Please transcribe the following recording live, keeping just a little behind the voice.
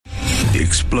The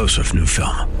explosive new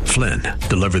film, Flynn,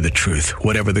 deliver the truth,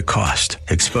 whatever the cost,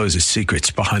 exposes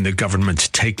secrets behind the government's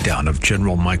takedown of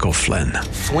General Michael Flynn.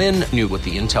 Flynn knew what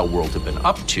the intel world had been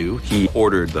up to. He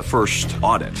ordered the first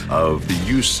audit of the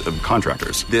use of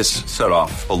contractors. This set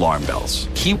off alarm bells.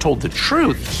 He told the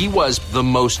truth. He was the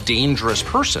most dangerous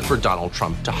person for Donald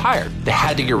Trump to hire. They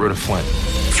had to get rid of Flynn.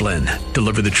 Flynn,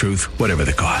 deliver the truth, whatever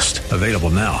the cost. Available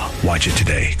now. Watch it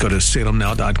today. Go to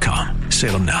salemnow.com.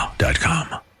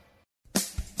 salemnow.com.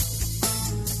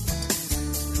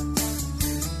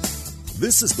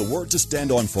 This is the Word to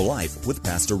Stand On for Life with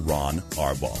Pastor Ron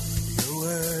ARBAUGH. Your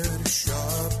word is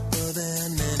sharper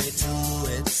than any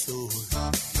two-edged sword,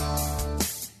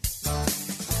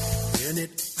 and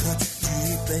it cuts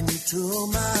deep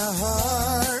into my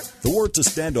heart. The Word to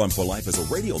Stand On for Life is a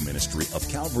radio ministry of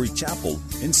Calvary Chapel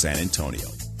in San Antonio.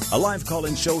 A live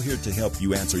call-in show here to help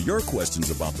you answer your questions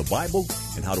about the Bible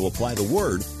and how to apply the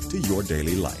Word to your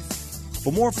daily life.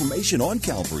 For more information on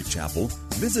Calvary Chapel,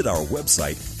 visit our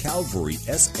website,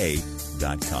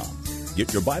 calvarysa.com.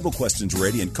 Get your Bible questions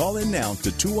ready and call in now to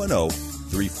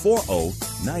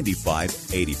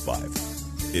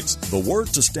 210-340-9585. It's The Word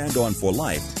to Stand On for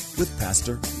Life with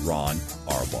Pastor Ron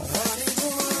ARBAUGH.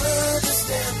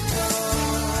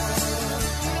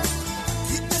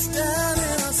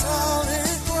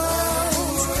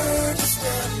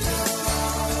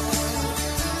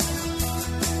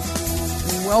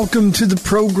 Welcome to the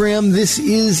program. This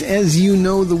is, as you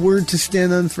know, the Word to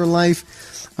Stand On for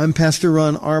Life. I'm Pastor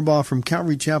Ron ARBAUGH from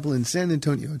Calvary Chapel in San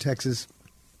Antonio, Texas.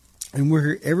 And we're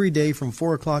here every day from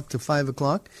 4 o'clock to 5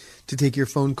 o'clock to take your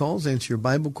phone calls, answer your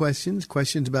Bible questions,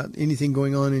 questions about anything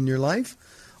going on in your life.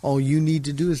 All you need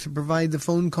to do is to provide the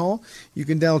phone call. You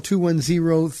can dial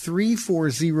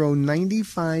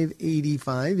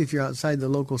 210-340-9585 if you're outside the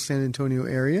local San Antonio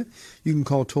area. You can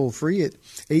call toll-free at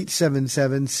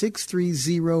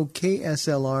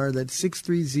 877-630-KSLR. That's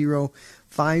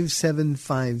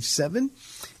 630-5757.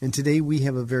 And today we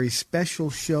have a very special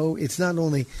show. It's not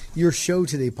only your show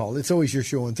today, Paul. It's always your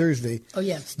show on Thursday. Oh,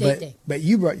 yeah, State Day. But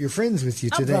you brought your friends with you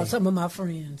today. I brought some of my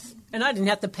friends, and I didn't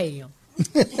have to pay them.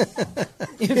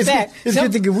 It's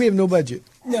good thinking we have no budget.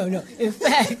 No. In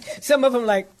fact, some of them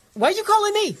like, why are you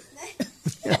calling me?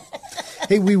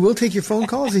 Hey, we will take your phone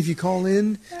calls if you call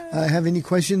in, have any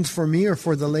questions for me or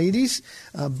for the ladies.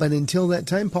 But until that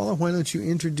time, Paula, why don't you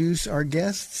introduce our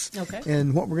guests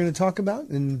and what we're going to talk about?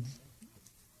 And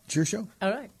it's your show. All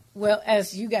right. Well,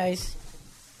 as you guys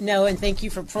know, and thank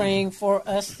you for praying for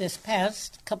us this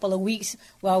past couple of weeks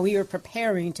while we were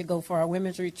preparing to go for our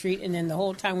women's retreat. And then the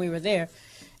whole time we were there,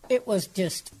 it was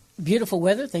just beautiful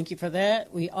weather. Thank you for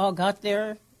that. We all got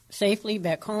there safely,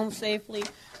 back home safely.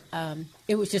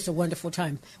 It was just a wonderful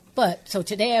time. But so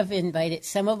today I've invited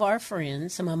some of our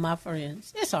friends, some of my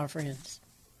friends. It's our friends.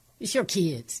 It's your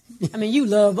kids. I mean, you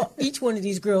love each one of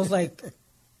these girls like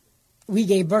we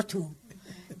gave birth to them.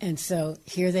 And so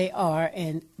here they are,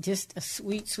 and just a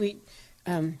sweet, sweet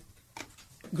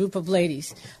group of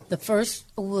ladies. The first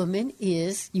woman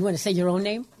is, you want to say your own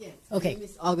name? Yes. Okay. My name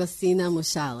is Augustina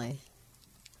Mushale.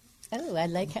 Oh, I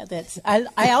like how that's,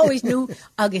 I always knew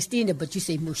Augustina, but you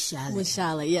say Mushale.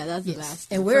 Mushale, yeah, that's the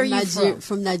last. And where are you from?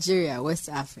 From Nigeria, West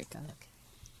Africa. Okay.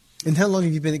 And how long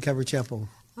have you been at Calvary Chapel?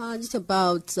 Just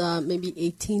about maybe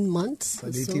 18 months.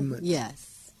 About 18 months.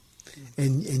 Yes.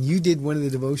 And you did one of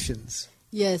the devotions.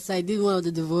 Yes, I did one of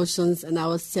the devotions, and I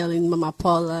was telling Mama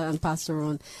Paula and Pastor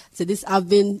Ron,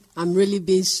 I'm really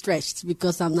being stretched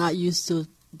because I'm not used to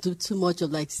do too much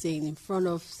of like standing in front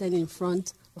of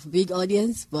a big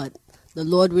audience, but the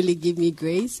Lord really gave me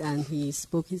grace, and He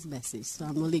spoke His message. So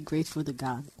I'm really grateful to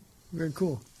God. Very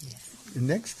cool. Yes. And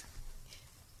next?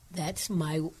 That's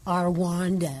our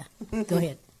Wanda. Go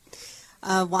ahead.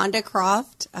 Wanda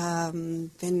Croft.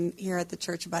 Been here at the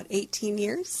church about 18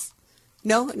 years.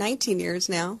 No, 19 years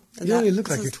now. You only look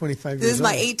like you're 25 years old. This is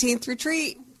my 18th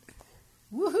retreat.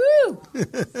 Woohoo!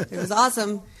 It was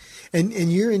awesome.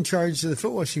 And you're in charge of the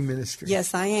foot washing ministry.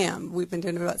 Yes, I am. We've been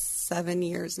doing it about 7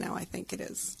 years now, I think it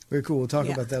is. Very cool. We'll talk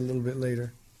about that a little bit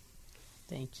later.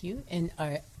 Thank you. And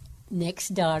our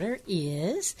next daughter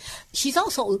she's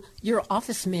also your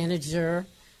office manager.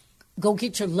 Go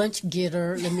get your lunch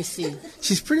getter. Let me see.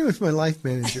 She's pretty much my life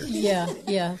manager. Yeah.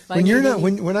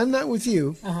 When I'm not with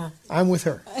you, I'm with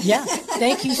her. Yeah.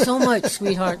 Thank you so much,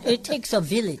 sweetheart. It takes a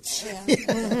village.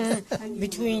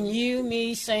 Between you,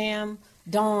 me, Sam,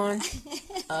 Dawn,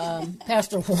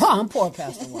 Pastor Juan, poor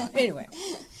Pastor Juan. Anyway.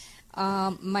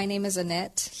 My name is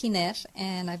Annette Hinet,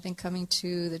 and I've been coming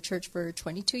to the church for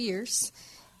 22 years.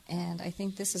 And I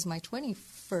think this is my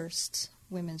 21st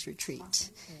women's retreat.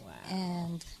 Wow.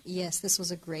 And yes, this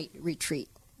was a great retreat.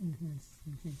 Mm-hmm.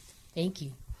 Mm-hmm. Thank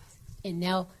you. And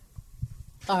now,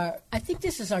 I think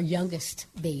this is our youngest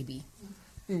baby.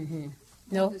 Mm-hmm.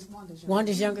 No?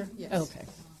 Wanda's younger? Yes. Okay.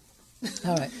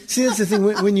 All right. See, that's the thing.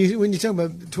 When you talk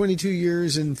about 22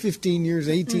 years and 15 years,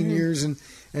 18 years, and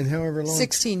however long.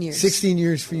 16 years. 16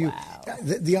 years for you. Wow.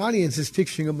 The audience is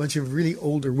picturing a bunch of really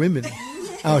older women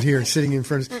out here sitting in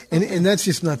front of us. And that's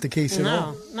just not the case at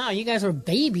all. No, you guys were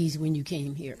babies when you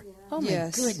came here. Oh, my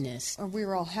Yes. goodness. We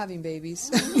were all having babies.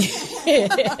 Yeah,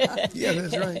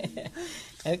 that's right.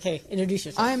 Okay, introduce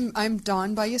yourself. I'm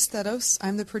Dawn Ballesteros.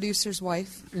 I'm the producer's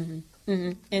wife. Mm-hmm.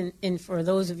 Mm-hmm. And for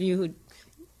those of you who,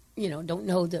 don't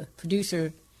know the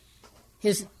producer,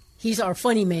 he's our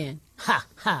funny man. Ha,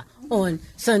 ha, on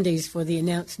Sundays for the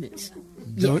announcements.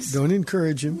 Don't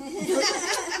encourage him.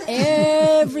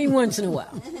 Every once in a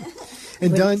while.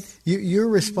 And Don, you're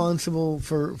responsible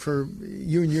for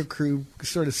you and your crew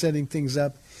sort of setting things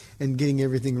up and getting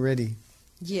everything ready.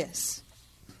 Yes.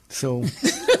 So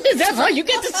that's all you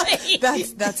get to say.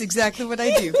 That's exactly what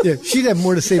I do. Yeah, she'd have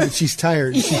more to say, but she's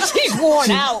tired. She's worn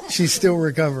out. She's still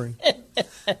recovering.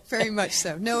 Very much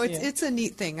so. No, it's a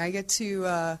neat thing. I get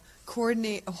to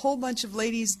coordinate a whole bunch of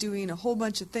ladies doing a whole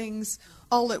bunch of things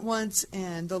all at once,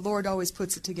 and the Lord always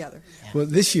puts it together. Well,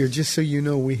 this year, just so you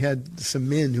know, we had some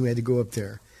men who had to go up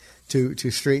there to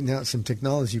straighten out some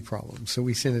technology problems. So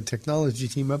we sent a technology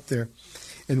team up there,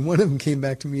 and one of them came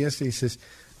back to me yesterday and says,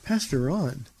 Pastor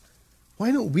Ron,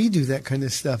 why don't we do that kind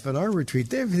of stuff at our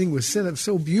retreat? Everything was set up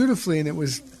so beautifully, and it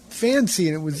was fancy,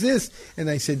 and it was this. And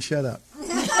I said, shut up.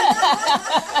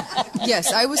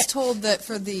 Yes, I was told that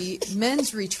for the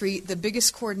men's retreat, the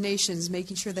biggest coordination is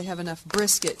making sure they have enough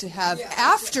brisket to have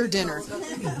after dinner.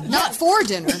 Not for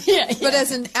dinner, but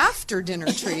as an after dinner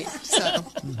treat. So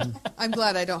I'm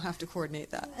glad I don't have to coordinate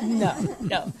that.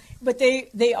 No. But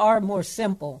they are more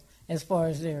simple as far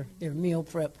as their meal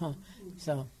prep, huh?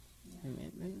 So,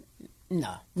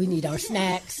 no, we need our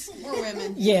snacks. We're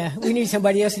women. Yeah, we need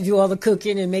somebody else to do all the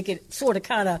cooking and make it sort of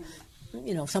kind of,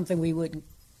 something we wouldn't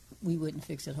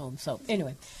fix at home. So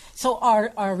anyway,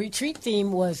 our retreat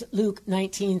theme was Luke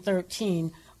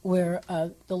 19:13, where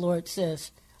the Lord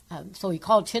says, so he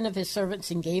called 10 of his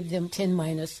servants and gave them 10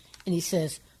 minas, and he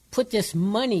says, put this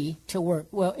money to work.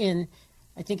 Well,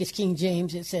 I think it's King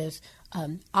James, it says,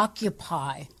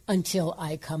 occupy until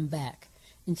I come back.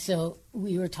 And so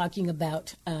we were talking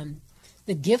about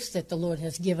the gifts that the Lord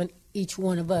has given each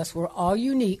one of us. We're all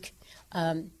unique.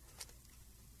 And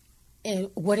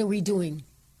what are we doing?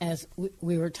 As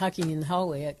we were talking in the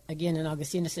hallway, again, and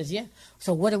Augustina says,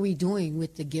 so what are we doing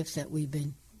with the gifts that we've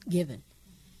been given?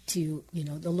 To,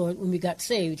 the Lord, when we got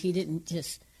saved, he didn't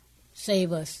just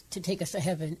save us to take us to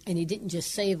heaven, and he didn't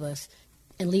just save us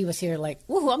and leave us here like,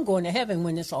 woohoo, I'm going to heaven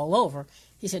when it's all over.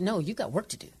 He said, no, you got work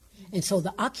to do. And so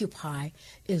the occupy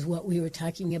is what we were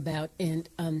talking about. And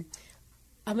I'm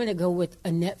going to go with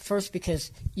Annette first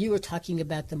because you were talking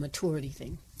about the maturity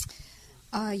thing.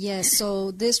 Yes,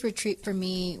 so this retreat for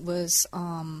me was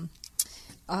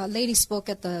a lady spoke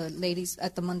at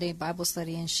the Monday Bible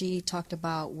study, and she talked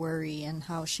about worry and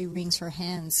how she wrings her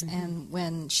hands. Mm-hmm. And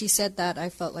when she said that, I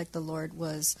felt like the Lord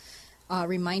was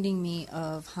reminding me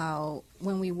of how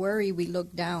when we worry, we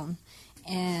look down,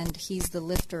 and he's the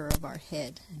lifter of our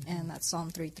head. Mm-hmm. And that's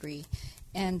Psalm 3:3.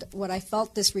 And what I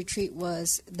felt this retreat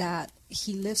was that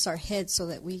he lifts our head so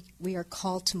that we are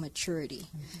called to maturity.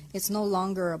 Mm-hmm. It's no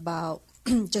longer about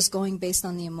just going based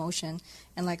on the emotion.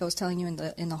 And like I was telling you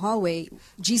in the hallway,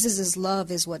 Jesus'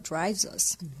 love is what drives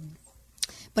us. Mm-hmm.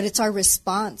 But it's our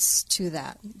response to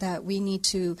that we need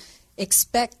to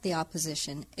expect the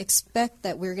opposition, expect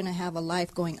that we're going to have a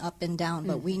life going up and down,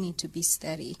 but we need to be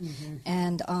steady. Mm-hmm.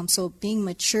 And so being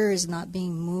mature is not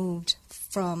being moved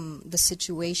from the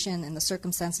situation and the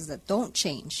circumstances that don't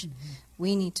change. Mm-hmm.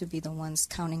 We need to be the ones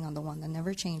counting on the one that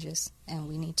never changes, and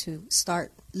we need to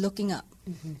start looking up.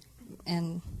 Mm-hmm.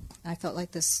 And I felt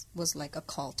like this was like a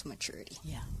call to maturity.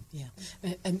 Yeah.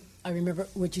 And I remember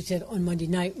what you said on Monday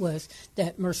night was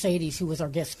that Mercedes, who was our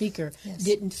guest speaker,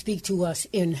 didn't speak to us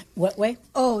in what way?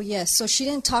 Oh, yes. So she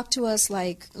didn't talk to us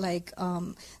like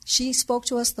she spoke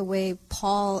to us the way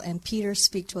Paul and Peter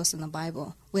speak to us in the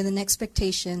Bible, with an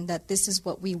expectation that this is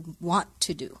what we want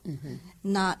to do, mm-hmm.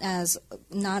 not as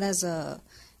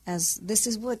this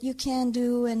is what you can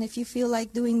do, and if you feel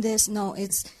like doing this, no,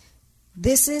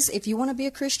 this is, if you want to be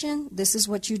a Christian, this is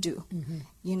what you do. Mm-hmm.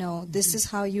 This mm-hmm. is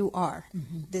how you are.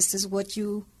 Mm-hmm. This is what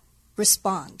you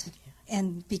respond. Yeah.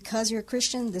 And because you're a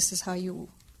Christian, this is how you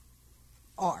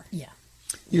are. Yeah.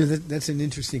 That's an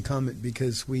interesting comment,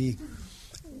 because when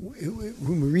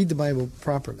we read the Bible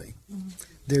properly, mm-hmm.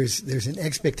 there's an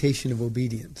expectation of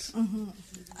obedience. Mm-hmm.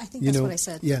 I think that's what I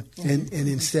said. Yeah, and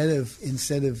instead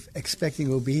of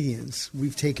expecting obedience,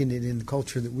 we've taken it in the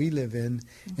culture that we live in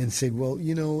and said, well,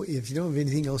 if you don't have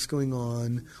anything else going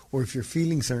on, or if your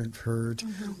feelings aren't hurt,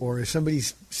 or if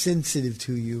somebody's sensitive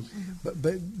to you, but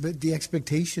the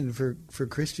expectation for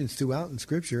Christians throughout in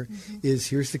Scripture is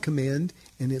here's the command,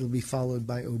 and it'll be followed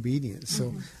by obedience.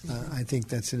 So I think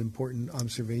that's an important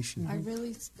observation. I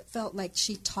really felt like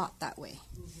she taught that way.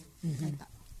 Like that.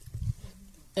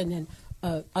 And then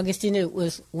Augustina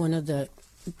was one of the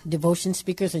devotion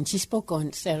speakers, and she spoke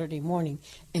on Saturday morning.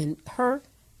 And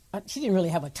she didn't really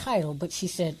have a title, but she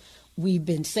said, we've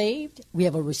been saved, we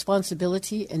have a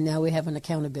responsibility, and now we have an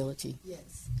accountability.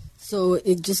 Yes. So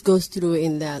it just goes through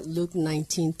in that Luke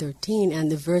 19:13,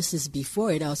 and the verses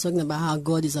before it, I was talking about how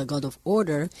God is a God of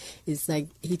order. It's like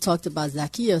he talked about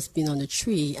Zacchaeus being on a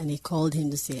tree, and he called him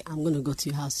to say, I'm going to go to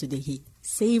your house today. He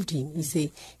saved him. He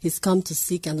said he's come to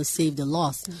seek and to save the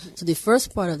lost. So the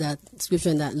first part of that scripture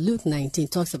in that Luke 19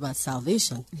 talks about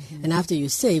salvation. And after you're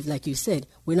saved, like you said,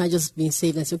 we're not just being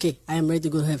saved and say, okay, I am ready to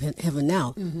go to heaven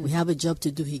now. We have a job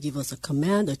to do. He gave us a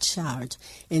command, a charge.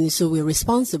 And so we're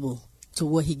responsible to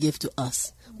what he gave to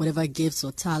us, whatever gifts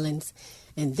or talents.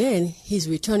 And then he's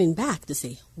returning back to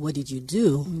say, what did you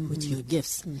do with your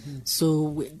gifts?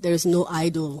 So there's no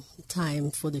idle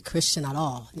time for the Christian at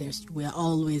all. We're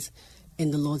always in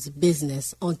the Lord's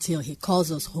business until he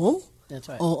calls us home. That's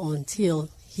right. Or until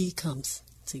he comes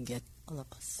to get all of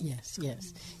us.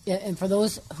 Yes. Yeah, and for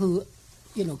those who,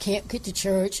 can't get to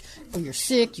church, or you're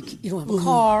sick, you don't have a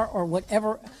car or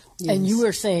whatever, and you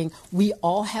were saying we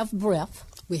all have breath.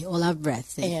 We all have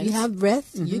breath. If you have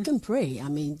breath, you can pray. I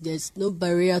mean, there's no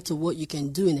barrier to what you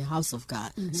can do in the house of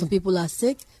God. Some people are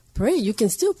sick. Pray. You can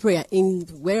still pray in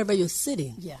wherever you're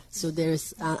sitting. Yeah. So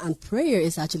there's and prayer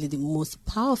is actually the most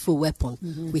powerful weapon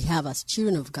we have as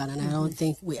children of God, and I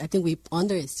think we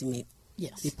underestimate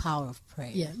the power of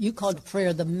prayer. Yeah. You called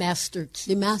prayer the master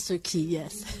key. The master key.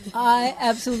 Yes. I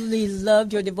absolutely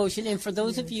loved your devotion, and for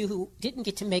those of you who didn't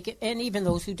get to make it, and even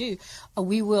those who do,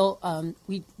 we will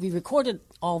we recorded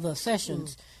all the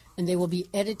sessions, and they will be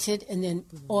edited and then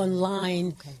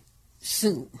online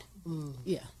soon.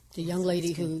 Yeah. The young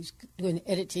lady who's doing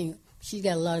editing, she's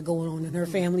got a lot going on in her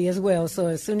family as well. So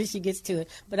as soon as she gets to it,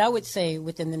 but I would say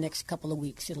within the next couple of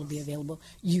weeks it'll be available.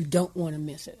 You don't want to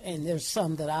miss it. And there's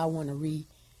some that I want to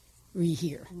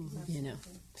rehear,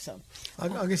 So,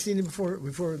 Augustina,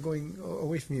 before going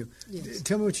away from you,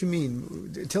 tell me what you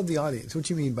mean. Tell the audience what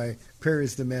you mean by prayer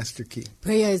is the master key.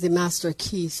 Prayer is the master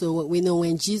key. So what we know,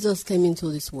 when Jesus came into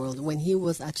this world, when he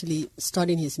was actually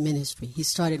starting his ministry, he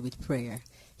started with prayer.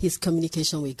 His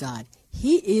communication with God.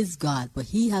 He is God, but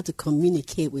he had to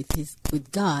communicate with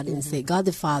God and say, God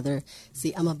the Father,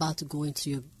 say, I'm about to go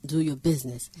into do your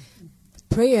business.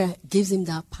 Prayer gives him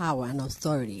that power and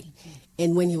authority.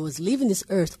 And when he was leaving this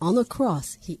earth on the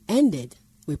cross, he ended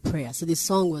with prayer. So this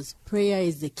song was, prayer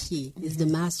is the key, is the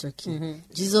master key.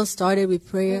 Jesus started with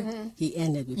prayer, he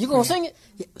ended with prayer. You going to sing it?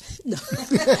 Yeah. No.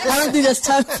 I don't think there's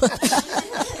time for that.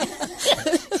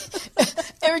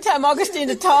 Every time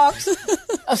Augustina talks,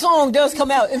 a song does come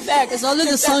out. In fact, it's only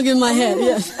the song in my head.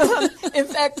 Yes. In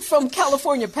fact, from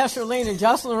California, Pastor Lane and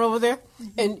Jocelyn are over there,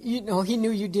 and he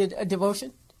knew you did a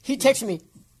devotion. He texted me,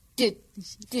 "Did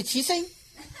she sing?"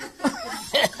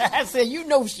 I said,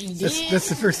 she did. That's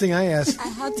the first thing I asked. I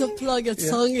had to plug a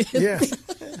song in. Yeah.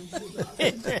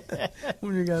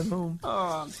 When you got home.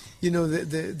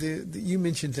 You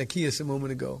mentioned Zacchaeus a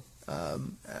moment ago.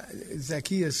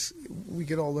 Zacchaeus, we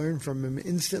could all learn from him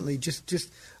instantly,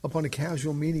 just upon a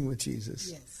casual meeting with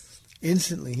Jesus. Yes.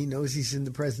 Instantly, he knows he's in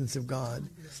the presence of God,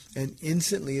 and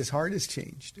instantly his heart is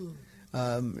changed.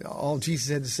 All Jesus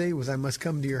had to say was, "I must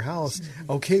come to your house."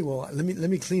 Okay, well, let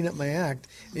me clean up my act.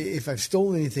 If I've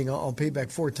stolen anything, I'll pay back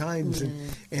 4 times,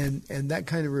 and that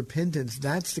kind of repentance.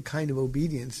 That's the kind of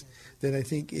obedience that I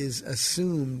think is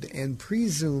assumed and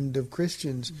presumed of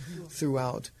Christians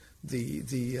throughout the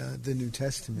New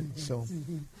Testament. So,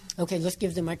 okay, let's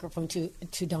give the microphone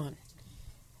to Dawn.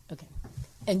 Okay,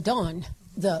 and Dawn,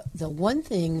 the one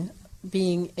thing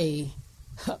being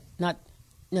not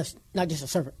just a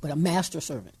servant, but a master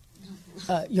servant.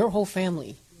 Your whole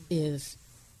family it's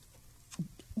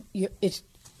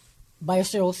by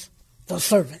yourselves, the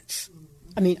servants.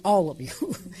 I mean, all of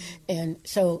you. And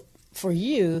so for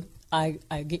you, I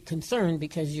get concerned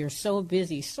because you're so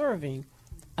busy serving.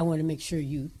 I want to make sure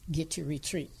you get to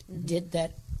retreat. Did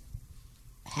that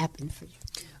happen for you?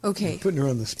 Okay. You're putting her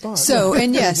on the spot. So,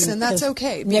 and yes, and that's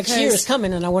okay. Next year is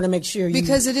coming, and I want to make sure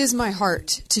because it is my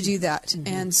heart to do that.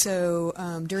 And so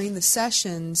during the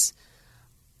sessions,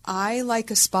 I like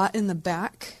a spot in the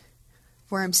back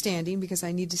where I'm standing because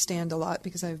I need to stand a lot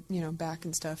because I, back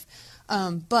and stuff.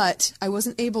 But I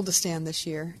wasn't able to stand this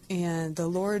year, and the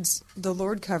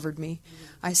Lord covered me.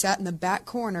 I sat in the back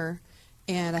corner,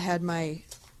 and I had my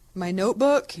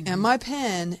notebook and my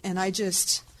pen, and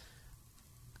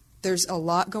there's a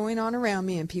lot going on around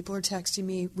me, and people are texting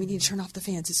me, we need to turn off the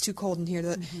fans, it's too cold in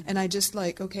here. And I just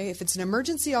okay, if it's an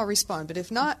emergency, I'll respond. But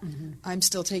if not, I'm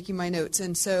still taking my notes.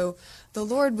 And so the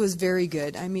Lord was very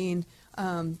good. I mean,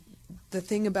 the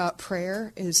thing about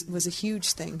prayer was a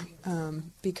huge thing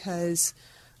because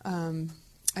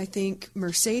I think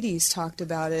Mercedes talked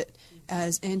about it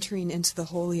as entering into the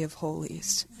Holy of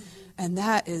Holies. And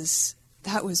that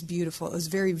was beautiful. It was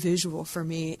very visual for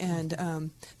me,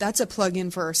 and that's a plug-in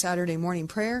for our Saturday morning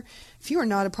prayer. If you are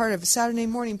not a part of a Saturday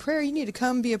morning prayer, you need to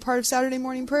come be a part of Saturday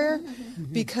morning prayer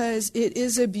because it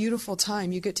is a beautiful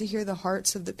time. You get to hear the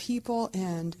hearts of the people,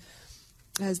 and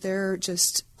as they're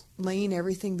just laying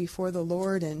everything before the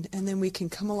Lord, and then we can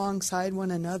come alongside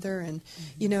one another. And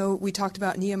we talked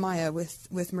about Nehemiah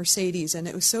with Mercedes, and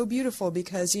it was so beautiful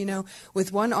because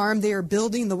with one arm they are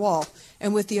building the wall,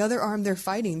 and with the other arm they're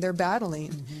fighting, they're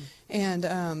battling.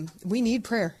 And we need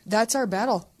prayer. That's our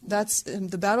battle. That's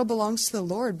the battle belongs to the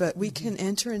Lord, but we can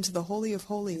enter into the Holy of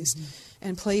Holies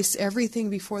and place everything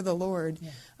before the Lord,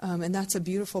 and that's a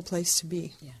beautiful place to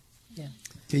be.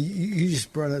 Okay, you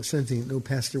just brought up something that no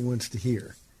pastor wants to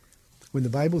hear. When the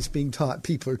Bible's being taught,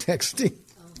 people are texting.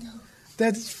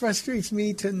 That frustrates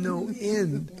me to no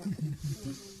end.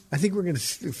 I think we're going to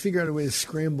figure out a way to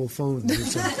scramble phones or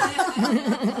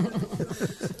something.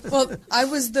 Well, I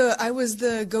was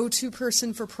the go-to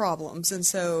person for problems, and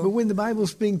so. But when the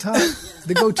Bible's being taught,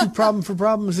 the go-to problem for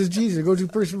problems is Jesus. The go-to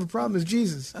person for problems is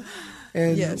Jesus,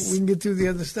 and we can get through the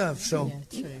other stuff. So.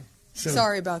 Yeah, true. So,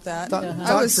 sorry about that.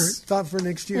 Thought for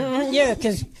next year. Yeah,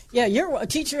 because you're a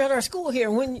teacher at our school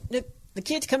here. When the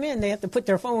kids come in, they have to put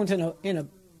their phones in a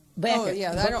bag. Oh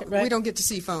yeah, we don't get to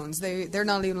see phones. They're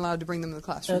not even allowed to bring them to the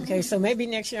classroom. Okay, so maybe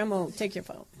next year I'm gonna take your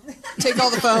phone. Take all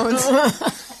the phones.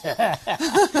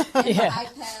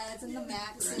 iPads and the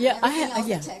Macs. And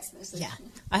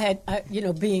I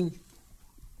had being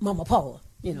Mama Paula,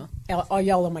 all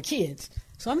y'all are my kids,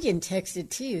 so I'm getting texted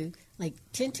too, like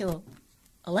 10 till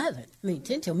 11.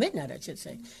 10 till midnight, I should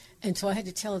say. And so I had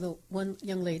to tell the one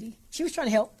young lady, she was trying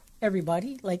to help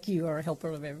everybody, like you are a helper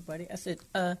of everybody. I said,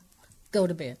 go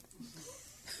to bed.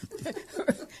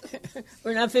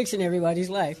 We're not fixing everybody's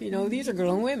life. These are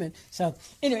grown women. So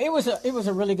anyway, it was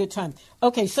a really good time.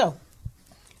 Okay, so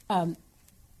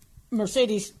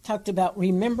Mercedes talked about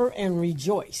remember and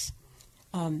rejoice.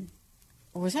 Or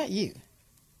was that you?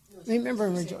 Remember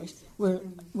and rejoice.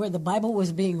 Where the Bible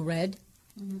was being read,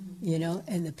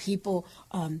 and the people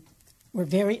were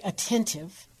very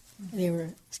attentive. They were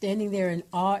standing there in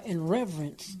awe and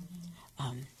reverence.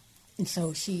 And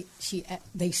so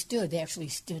they actually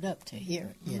stood up to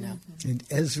hear it, And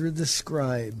Ezra the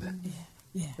scribe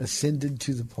ascended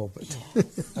to the pulpit.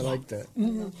 I like that.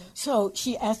 So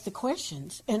she asked the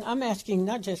questions, and I'm asking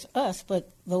not just us,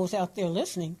 but those out there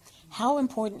listening, how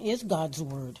important is God's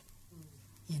word?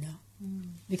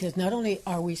 Because not only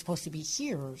are we supposed to be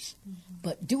hearers,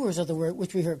 but doers of the word,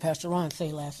 which we heard Pastor Ron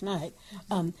say last night,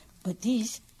 but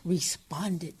these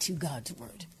responded to God's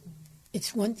word.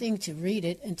 It's one thing to read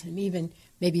it and to even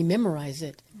maybe memorize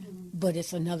it, but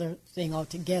it's another thing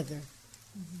altogether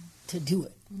to do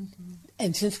it.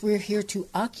 And since we're here to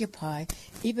occupy,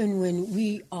 even when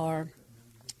we are,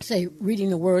 say, reading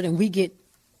the word and we get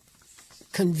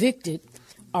convicted,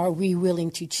 are we willing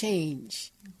to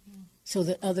change so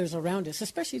that others around us,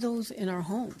 especially those in our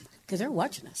home, because they're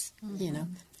watching us,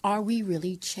 are we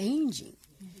really changing?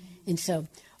 And so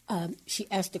she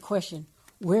asked the question,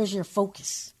 where's your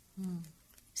focus?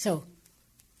 So,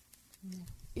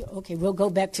 okay, we'll go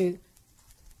back to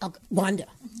Wanda.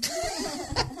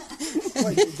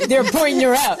 They're pointing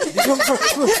her out.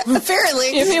 Apparently,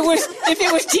 if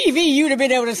it was TV, you'd have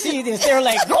been able to see this. They're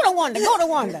like, go to Wanda, go to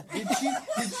Wanda. Did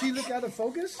she look out of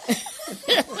focus?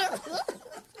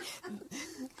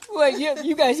 Well,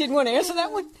 you guys didn't want to answer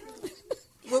that one.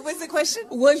 What was the question?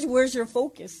 Where's your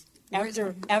focus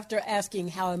after asking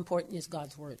how important is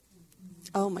God's word?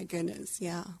 Oh my goodness,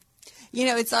 yeah.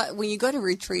 It's when you go to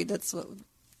retreat,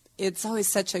 it's always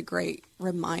such a great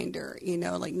reminder.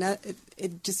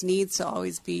 It just needs to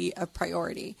always be a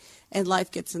priority, and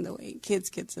life gets in the way, kids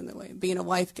gets in the way, being a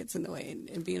wife gets in the way,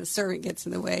 and being a servant gets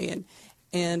in the way,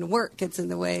 and work gets in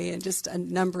the way, and just a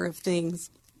number of things.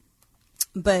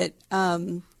 But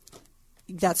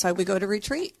that's why we go to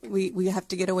retreat. We have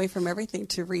to get away from everything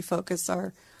to refocus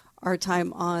our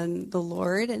time on the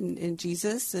Lord and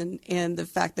Jesus and the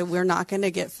fact that we're not going to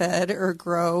get fed or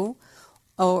grow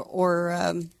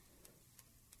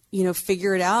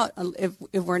figure it out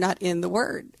if we're not in the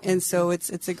Word. And so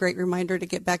it's a great reminder to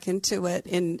get back into it.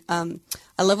 And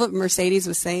I love what Mercedes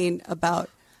was saying about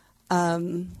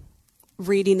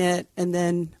reading it and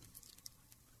then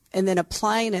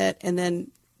applying it, and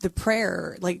then the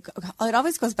prayer. Like, it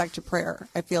always goes back to prayer.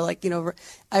 I feel like,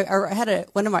 I had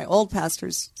one of my old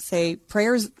pastors say,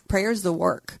 prayer's the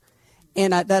work.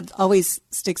 And that always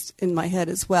sticks in my head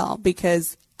as well,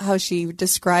 because how she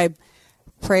described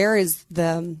prayer is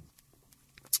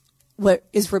what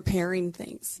is repairing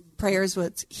things. Prayer is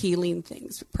what's healing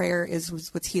things. Prayer is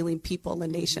what's healing people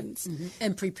and nations,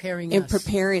 and preparing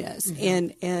us.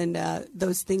 And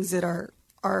those things that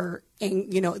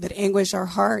that anguish our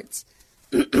hearts.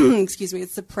 Excuse me.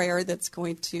 It's the prayer that's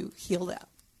going to heal that.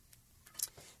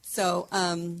 So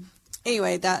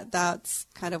anyway, that's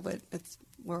kind of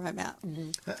where I'm at.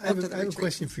 I have a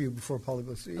question for you before Paula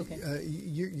goes. Okay.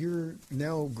 Your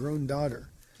now grown daughter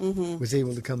was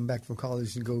able to come back from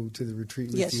college and go to the retreat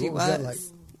with you. Yes, she was. What was that like?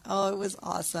 Oh, it was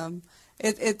awesome.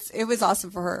 It was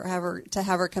awesome for her to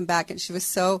have her come back, and she was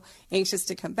so anxious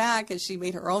to come back, and she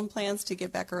made her own plans to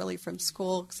get back early from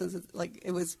school since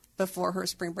it was before her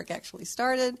spring break actually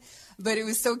started. But it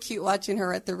was so cute watching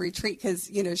her at the retreat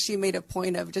because she made a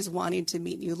point of just wanting to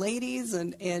meet new ladies,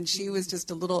 and she was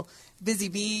just a little busy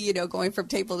bee, going from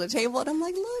table to table, and I'm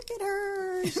like, look at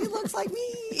her, she looks like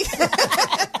me.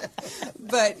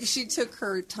 But she took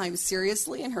her time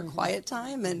seriously and her quiet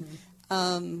time, and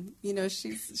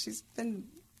she's been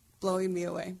blowing me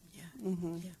away. Yeah.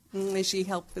 And she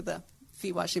helped with the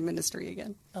feet washing ministry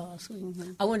again. Oh, sweet.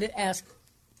 I wanted to ask,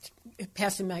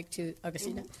 pass the mic to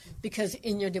Augustina, because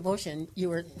in your devotion, you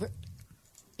were,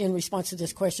 in response to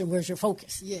this question, where's your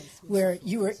focus? Yes. Where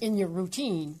you were in your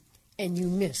routine and you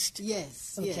missed.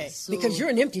 Yes. Okay. Yes. So because you're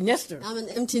an empty nester. I'm an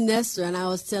empty nester, and I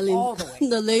was telling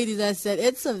the lady that said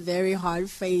it's a very hard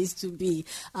phase to be.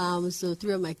 So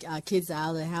 3 of my kids are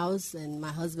out of the house, and my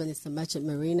husband is a merchant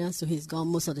mariner, so he's gone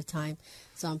most of the time.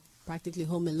 So I'm practically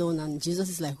home alone, and Jesus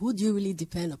is like, who do you really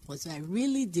depend upon? So I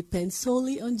really depend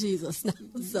solely on Jesus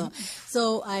now.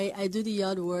 So I do the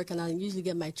yard work, and I usually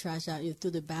get my trash out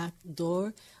through the back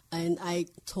door, and I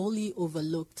totally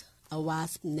overlooked a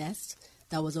wasp nest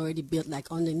that was already built like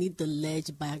underneath the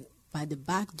ledge by the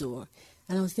back door.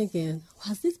 And I was thinking,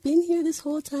 has this been here this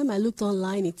whole time? I looked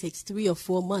online, it takes 3 or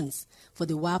 4 months for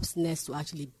the wasp nest to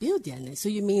actually build their nest. So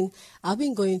you mean I've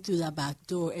been going through that back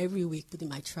door every week putting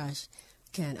my trash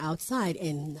can outside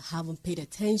and haven't paid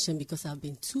attention because I've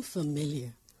been too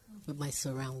familiar with my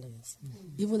surroundings.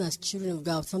 Even as children of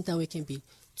God, sometimes we can be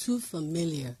too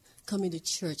familiar. Coming to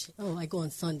church, I go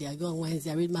on Sunday, I go on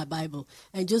Wednesday, I read my Bible,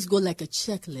 and just go like a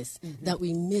checklist that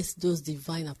we miss those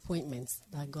divine appointments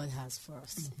that God has for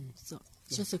us. So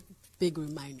it's just a big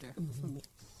reminder for me.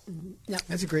 Yeah.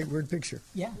 That's a great word picture.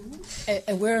 Yeah.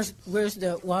 And where's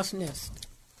the wasp nest?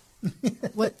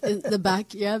 What, in the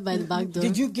backyard, by the back door?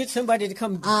 Did you get somebody to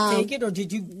come take it, or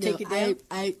did you take it down?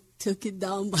 I took it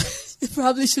down, but you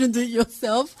probably shouldn't do it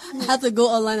yourself. I had to go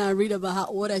online and read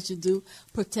about what I should do,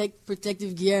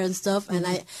 protective gear and stuff. And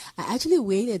I actually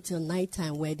waited till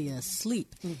nighttime where they are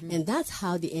asleep. And that's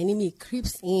how the enemy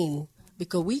creeps in,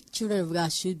 because we children of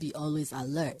God should be always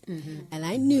alert. And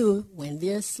I knew when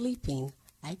they're sleeping,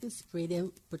 I could spray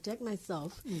them, protect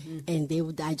myself, and they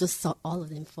would. I just saw all of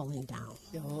them falling down.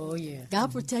 Oh, yeah.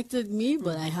 God protected me,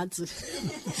 but I had to.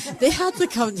 They had to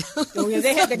come down. Oh, yeah,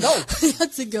 they had to go. They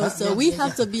had to go. So we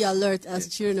have to be alert as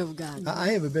children of God. I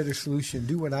have a better solution.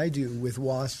 Do what I do with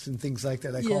wasps and things like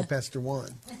that. I call Pastor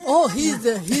Juan. Oh, he's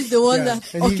the one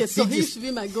that. And he should be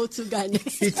my go-to guy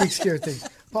next. He takes care of things.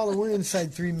 Paula, we're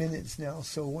inside 3 minutes now,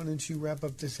 so why don't you wrap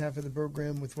up this half of the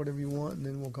program with whatever you want, and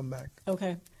then we'll come back.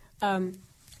 Okay.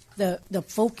 The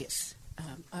focus.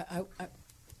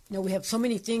 We have so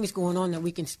many things going on that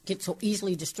we can get so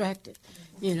easily distracted.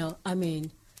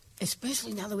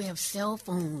 Especially now that we have cell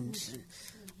phones.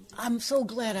 I'm so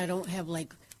glad I don't have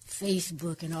like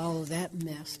Facebook and all of that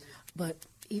mess. But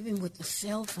even with the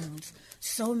cell phones,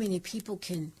 so many people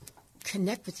can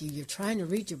connect with you. You're trying to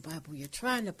read your Bible. You're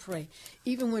trying to pray.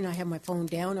 Even when I have my phone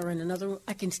down or in another room,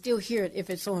 I can still hear it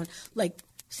if it's on. Like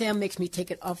Sam makes me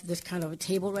take it off this kind of a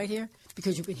table right here,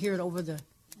 because you can hear it over the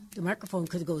microphone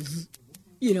because it goes,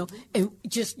 and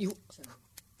just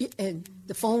and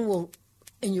the phone will,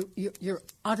 and you're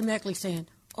automatically saying,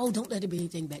 oh, don't let it be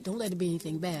anything bad. Don't let it be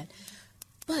anything bad.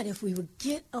 But if we would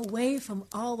get away from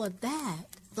all of that,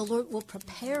 the Lord will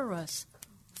prepare us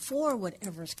for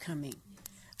whatever's coming.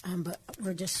 But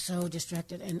we're just so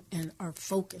distracted, and our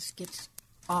focus gets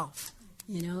off,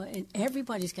 and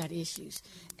everybody's got issues.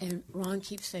 And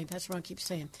Pastor Ron keeps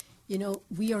saying,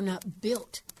 we are not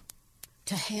built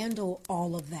to handle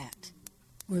all of that.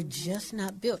 We're just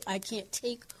not built. I can't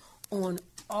take on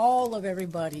all of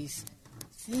everybody's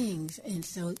things, and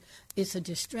so it's a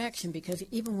distraction, because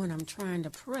even when I'm trying to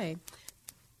pray,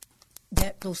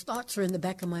 that those thoughts are in the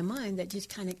back of my mind that just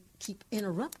kind of keep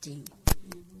interrupting.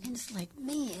 And it's like,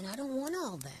 man, I don't want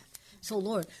all that. So,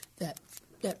 Lord, that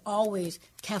always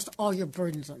cast all your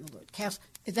burdens on the Lord.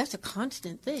 That's a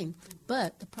constant thing.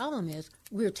 But the problem is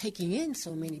we're taking in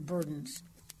so many burdens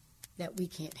that we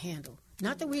can't handle.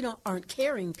 Not that we aren't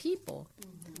caring people.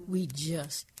 We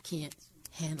just can't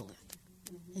handle it.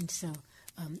 And so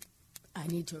I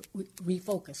need to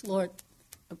refocus. Lord,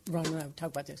 Ron and I talk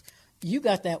about this. You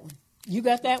got that one. You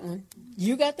got that one.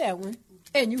 You got that one.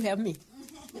 And you have me.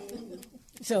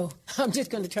 So I'm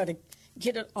just going to try to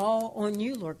get it all on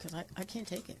you, Lord, because I can't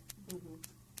take it.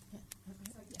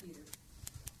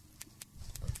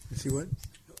 See what?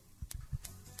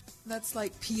 That's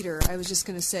like Peter. I was just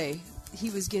going to say, he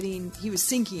was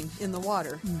sinking in the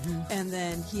water, and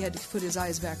then he had to put his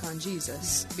eyes back on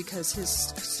Jesus because his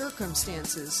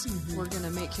circumstances were going to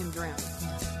make him drown.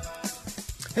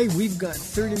 Hey, we've got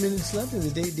 30 minutes left in the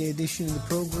Date Day edition of the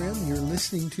program. You're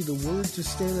listening to The Word to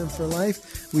Stand On for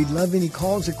Life. We'd love any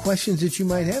calls or questions that you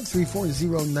might have,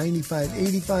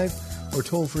 340-9585 or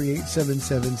toll-free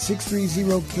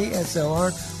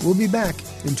 877-630-KSLR. We'll be back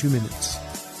in 2 minutes.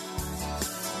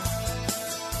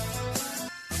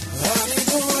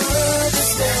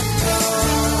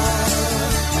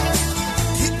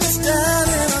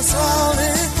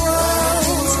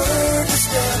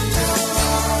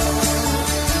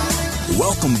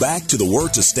 Welcome back to the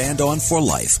Word to Stand On for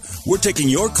Life. We're taking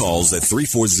your calls at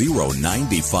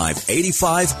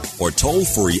 340-9585 or toll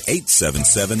free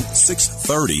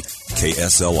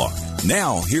 877-630-KSLR.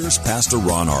 Now, here's Pastor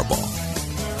Ron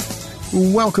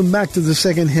Arbaugh. Welcome back to the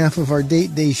second half of our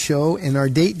Date Day show, and our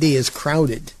Date Day is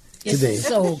crowded today. It's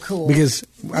so cool. Because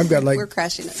I've got like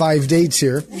 5 dates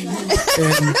here.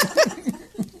 And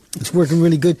it's working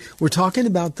really good. We're talking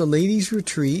about the ladies'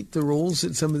 retreat, the roles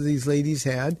that some of these ladies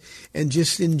had, and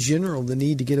just in general, the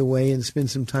need to get away and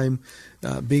spend some time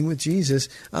being with Jesus.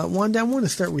 Wanda, I want to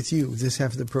start with you this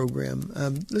half of the program.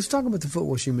 Let's talk about the foot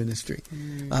washing ministry.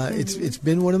 It's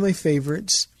been one of my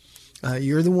favorites.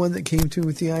 You're the one that came to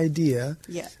with the idea.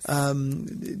 Yes.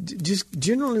 Just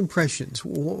general impressions.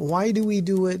 Why do we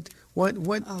do it? What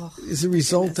is the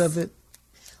result of it?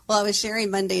 Well, I was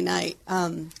sharing Monday night.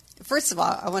 First of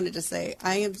all, I wanted to say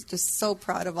I am just so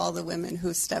proud of all the women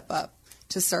who step up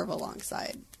to serve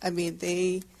alongside. I mean,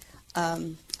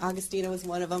 Augustina was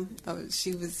one of them.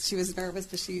 She was nervous,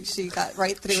 but she got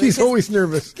right through it. She's always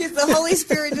nervous. Because the Holy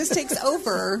Spirit just takes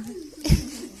over.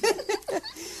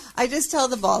 I just tell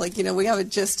them all, we have a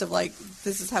gist of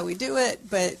this is how we do it,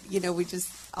 but, we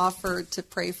just offer to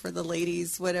pray for the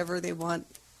ladies, whatever they want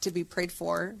to be prayed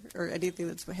for, or anything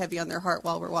that's heavy on their heart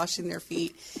while we're washing their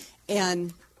feet.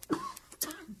 And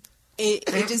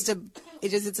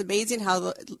it's amazing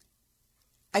how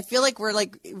I feel like we're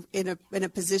in a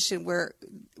position where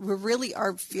we really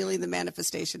are feeling the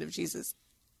manifestation of Jesus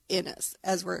in us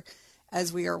as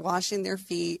we are washing their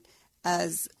feet,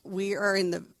 as we are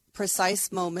in the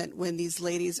precise moment when these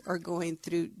ladies are going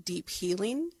through deep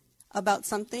healing about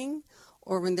something,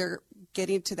 or when they're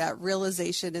getting to that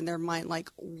realization in their mind,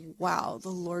 wow, the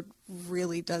Lord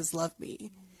really does love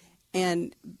me.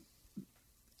 And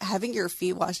having your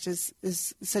feet washed is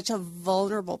such a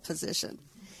vulnerable position.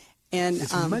 And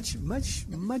it's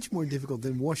much more difficult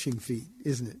than washing feet,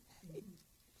 isn't it?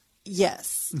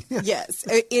 Yes. Yes.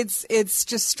 It's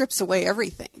just strips away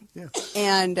everything. Yeah.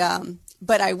 And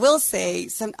but I will say,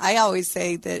 I always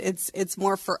say that it's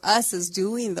more for us as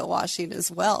doing the washing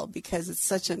as well, because it's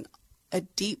such a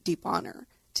deep, deep honor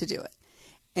to do it.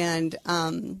 And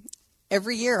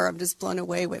every year I'm just blown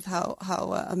away with how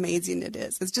amazing it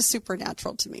is. It's just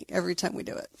supernatural to me every time we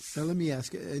do it. Now let me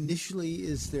ask, initially,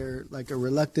 is there a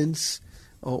reluctance,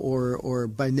 or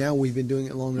by now we've been doing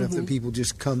it long enough that people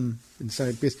just come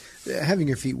inside? Because having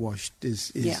your feet washed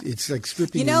it's like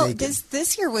stripping you naked.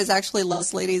 This year was actually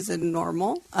less ladies than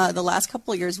normal. The last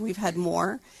couple of years we've had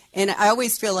more. And I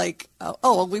always feel like,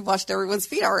 we washed everyone's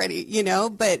feet already,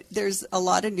 but there's a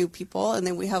lot of new people, and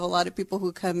then we have a lot of people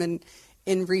who come and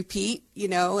repeat,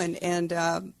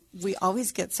 and we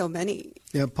always get so many.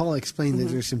 Yeah, Paula explained that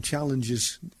there's some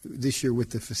challenges this year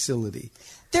with the facility.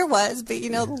 There was, but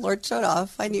the Lord showed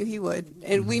off. I knew He would,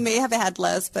 and we may have had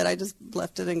less, but I just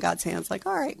left it in God's hands. All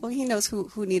right, well, He knows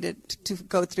who needed to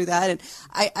go through that. And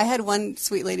I had one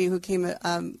sweet lady who came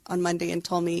on Monday and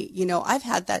told me, I've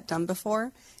had that done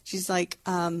before. She's like,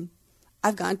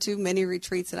 I've gone to many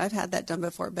retreats and I've had that done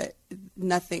before, but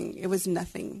it was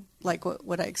nothing like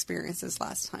what I experienced this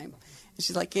last time.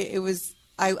 She's like, it was,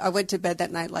 I went to bed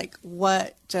that night like,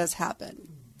 what just happened?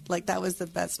 Like, that was the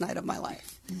best night of my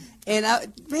life. And,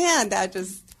 that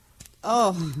just,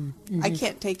 I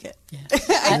can't take it. Yeah.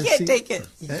 I can't take it.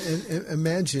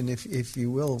 Imagine, if you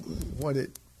will, what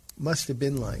it must have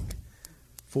been like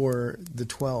for the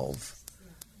 12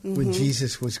 when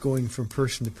Jesus was going from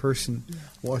person to person,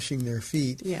 washing their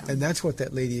feet. Yeah. And that's what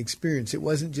that lady experienced. It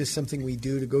wasn't just something we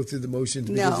do to go through the motions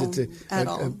because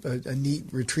it's a neat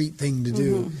retreat thing to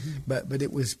do. But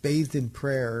it was bathed in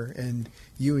prayer, and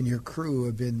you and your crew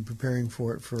have been preparing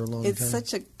for it for a long time. It's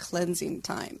such a cleansing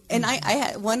time. And I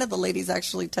had one of the ladies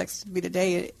actually texted me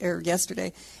today or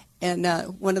yesterday, and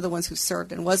one of the ones who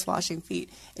served and was washing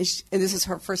feet, and this is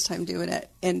her first time doing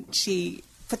it, and she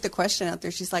put the question out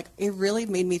there. She's like, it really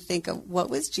made me think of what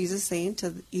was Jesus saying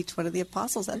to each one of the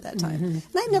apostles at that time. And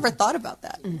I never thought about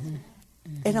that. And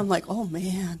I'm like, oh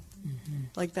man,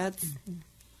 like that's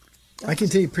I can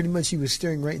tell you pretty much he was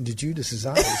staring right into Judas's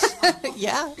eyes.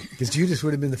 Yeah. Because Judas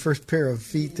would have been the first pair of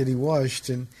feet that he washed.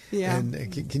 And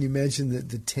can you imagine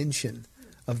the tension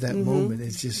of that moment?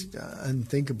 It's just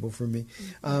unthinkable for me.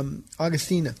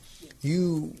 Augustina,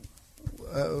 you...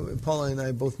 Paula and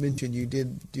I both mentioned you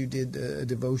did a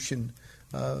devotion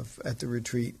at the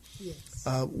retreat. Yes.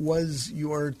 Was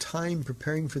your time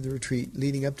preparing for the retreat,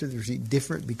 leading up to the retreat,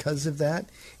 different because of that?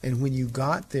 And when you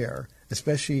got there,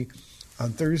 especially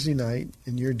on Thursday night,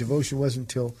 and your devotion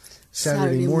wasn't until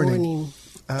Saturday morning.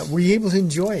 Were you able to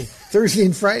enjoy Thursday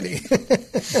and Friday?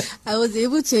 I was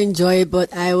able to enjoy it,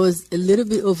 but I was a little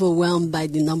bit overwhelmed by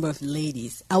the number of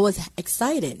ladies. I was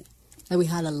excited. And we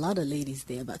had a lot of ladies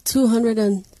there, about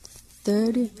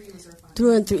 230,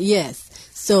 203, yes.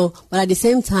 So, but at the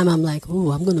same time, I'm like,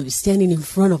 oh, I'm going to be standing in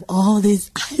front of all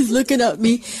these eyes looking at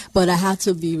me. But I had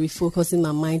to be refocusing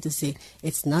my mind to say,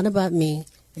 it's not about me,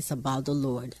 it's about the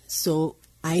Lord. So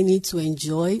I need to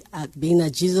enjoy being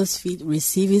at Jesus' feet,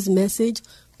 receive his message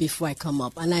before I come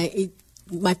up. And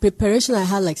my preparation, I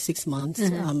had like 6 months.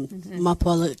 Ma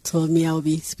Paula told me I would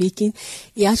be speaking.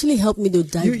 It actually helped me to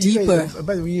dive deeper.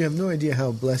 By the way, you have no idea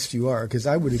how blessed you are, because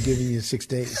I would have given you 6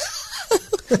 days.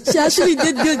 She actually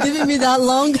did good giving me that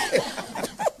long.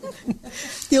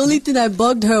 The only thing I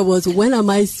bugged her was, when am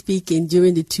I speaking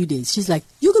during the 2 days? She's like,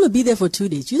 you're going to be there for 2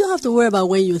 days. You don't have to worry about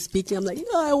when you're speaking. I'm like,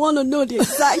 I want to know the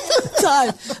exact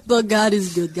time. But God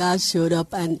is good. God showed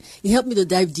up, and he helped me to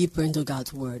dive deeper into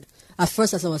God's word. At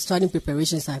first, as I was starting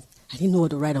preparations, I didn't know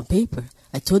what to write on paper.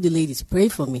 I told the ladies, pray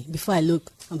for me. Before I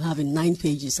look, I'm having 9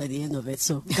 pages at the end of it.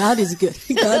 So God is good.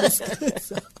 God is good.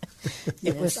 So,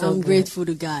 I'm grateful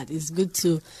to God. It's good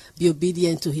to be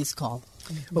obedient to his call.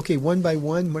 Okay, one by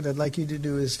one, what I'd like you to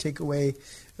do is take away,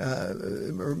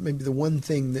 or maybe the one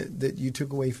thing that you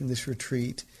took away from this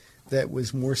retreat that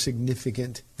was more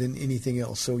significant than anything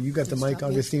else. So you got the mic,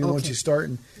 Augustina. Why don't you start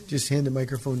and just hand the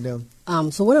microphone down?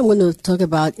 So what I'm going to talk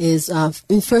about is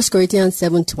in 1 Corinthians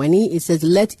 7:20, it says,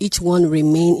 let each one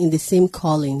remain in the same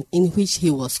calling in which he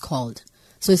was called.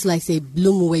 So it's like, say,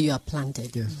 bloom where you are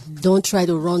planted. Yes. Don't try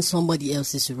to run somebody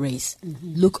else's race.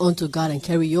 Look unto God and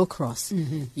carry your cross.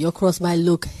 Your cross might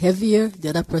look heavier. The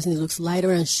other person looks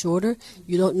lighter and shorter.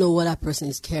 You don't know what that person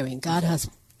is carrying. God has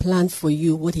planned for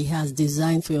you what he has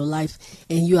designed for your life,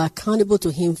 and you are accountable to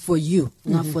him for you,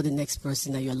 not for the next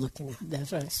person that you're looking at.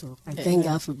 That's right. So I thank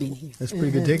God for being here. That's a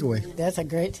pretty good takeaway. That's a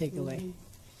great takeaway.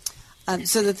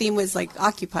 So the theme was like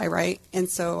occupy, right? And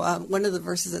so one of the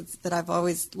verses that I've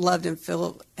always loved and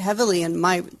feel heavily in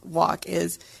my walk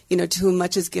is, to whom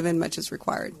much is given, much is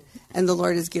required. And the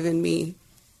Lord has given me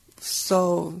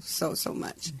so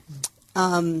much.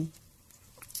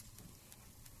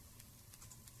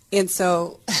 And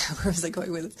so, where was I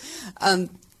going with this?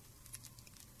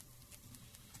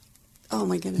 Oh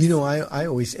my goodness. I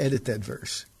always edit that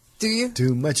verse. Do you? To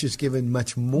whom much is given,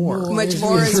 much more. Much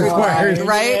more is required,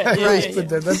 right? Right. But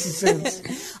that's the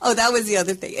sense. Oh, that was the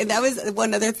other thing. And that was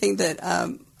one other thing that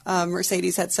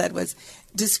Mercedes had said was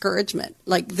discouragement.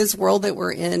 Like, this world that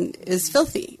we're in is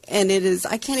filthy. And it is,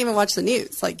 I can't even watch the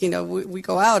news. Like, we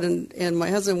go out and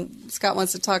my husband, Scott,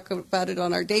 wants to talk about it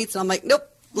on our dates. And I'm like, nope,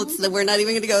 we're not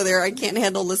even going to go there. I can't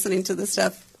handle listening to this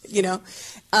stuff,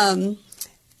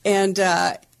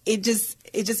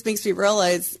 It just makes me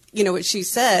realize, what she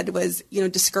said was,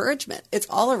 discouragement. It's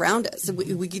all around us.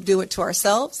 We do it to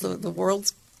ourselves. The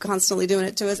world's constantly doing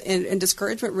it to us. And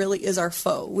discouragement really is our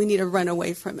foe. We need to run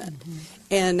away from it.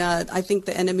 And I think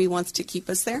the enemy wants to keep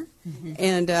us there.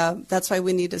 And that's why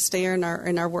we need to stay in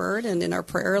our word and in our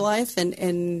prayer life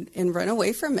and run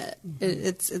away from it.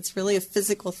 It's really a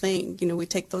physical thing. We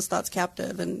take those thoughts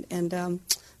captive. And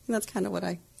that's kind of what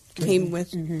I came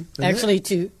with. Actually,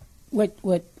 to what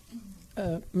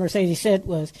Mercedes said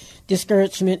was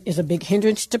discouragement is a big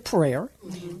hindrance to prayer.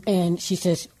 Mm-hmm. And she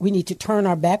says we need to turn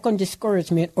our back on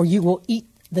discouragement or you will eat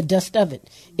the dust of it.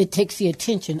 It takes the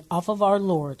attention off of our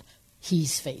Lord.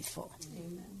 He's faithful.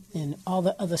 Amen. And all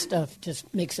the other stuff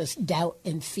just makes us doubt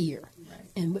and fear. Right.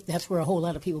 And that's where a whole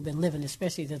lot of people have been living,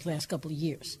 especially the last couple of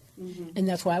years. Mm-hmm. And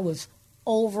that's why I was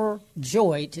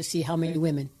overjoyed to see how many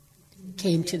women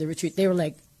came to the retreat. They were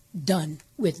like done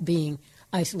with being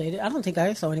isolated. I don't think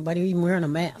I saw anybody even wearing a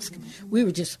mask. We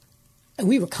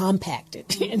were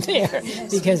compacted in there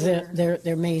because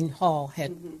their main hall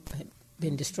had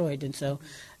been destroyed, and so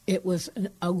it was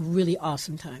a really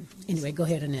awesome time. Anyway, go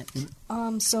ahead, Annette.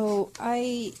 So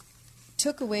I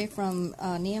took away from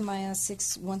Nehemiah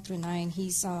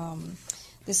 6:1-9.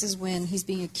 This is when he's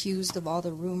being accused of all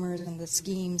the rumors and the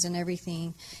schemes and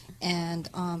everything, and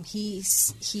he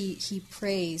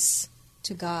prays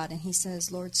to God, and he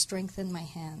says, Lord, strengthen my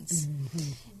hands.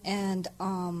 Mm-hmm. And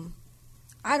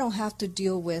I don't have to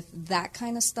deal with that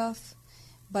kind of stuff,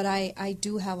 but I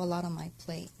do have a lot on my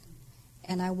plate.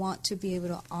 And I want to be able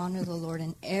to honor the Lord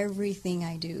in everything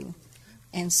I do.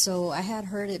 And so I had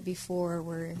heard it before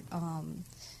where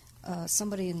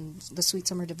somebody in the Sweet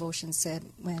Summer Devotion said,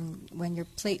 when your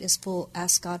plate is full,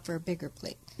 ask God for a bigger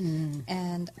plate. Mm.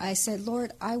 And I said,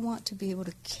 Lord, I want to be able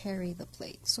to carry the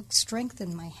plate. So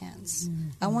strengthen my hands.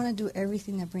 Mm-hmm. I want to do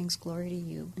everything that brings glory to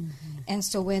you. Mm-hmm. And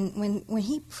so when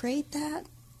he prayed that,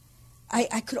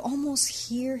 I could almost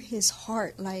hear his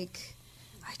heart like,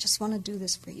 I just want to do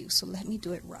this for you, so let me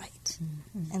do it right.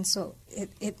 Mm-hmm. And so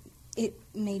it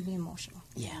made me emotional.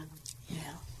 Yeah,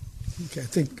 yeah. Okay, I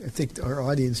think our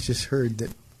audience just heard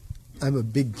that I'm a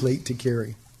big plate to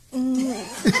carry.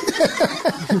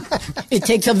 It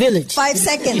takes a village. 5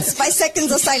 seconds. 5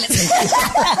 seconds of silence.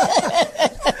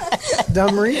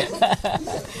 Marie?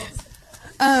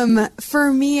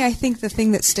 For me, I think the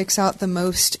thing that sticks out the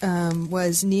most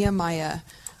was Nehemiah.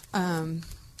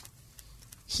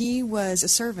 He was a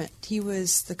servant. He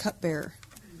was the cupbearer.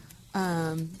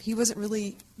 He was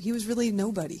really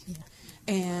nobody. Yeah.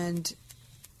 And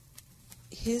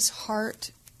his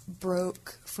heart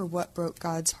broke for what broke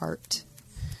God's heart.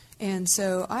 And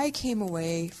so I came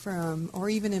away from, or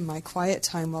even in my quiet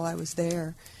time while I was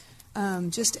there,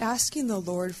 just asking the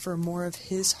Lord for more of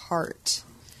his heart,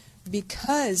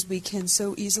 because we can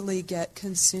so easily get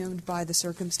consumed by the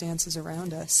circumstances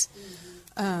around us.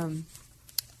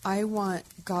 I want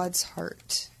God's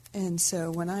heart. And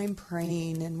so when I'm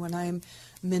praying and when I'm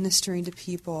ministering to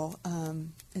people,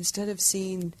 instead of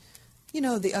seeing,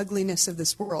 the ugliness of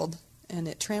this world and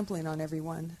it trampling on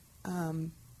everyone,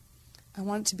 I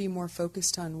want it to be more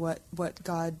focused on what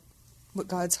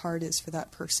God's heart is for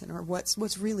that person, or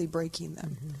what's really breaking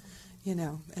them,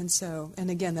 And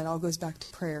again, that all goes back to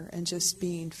prayer and just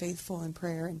being faithful in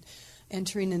prayer and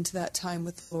entering into that time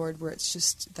with the Lord where it's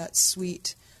just that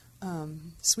sweet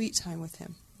time with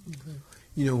him.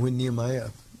 Mm-hmm. When Nehemiah,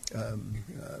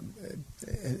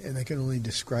 and I can only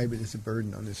describe it as a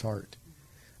burden on his heart,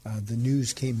 the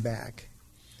news came back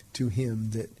to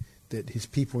him that his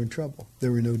people were in trouble.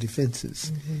 There were no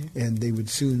defenses, mm-hmm. and they would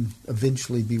soon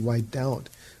eventually be wiped out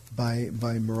by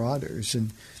marauders,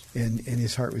 and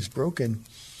his heart was broken,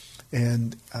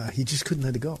 and he just couldn't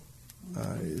let it go.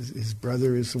 His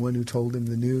brother is the one who told him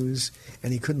the news,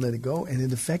 and he couldn't let it go, and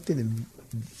it affected him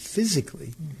physically,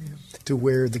 mm-hmm. to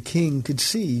where the king could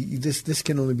see this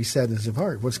can only be sadness of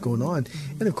heart. What's going on?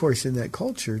 Mm-hmm. And of course, in that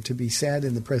culture, to be sad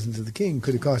in the presence of the king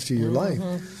could have cost you your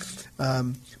mm-hmm.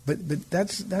 life. But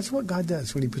that's what God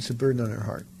does when he puts a burden on our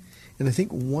heart. And I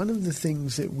think one of the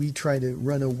things that we try to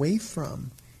run away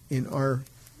from in our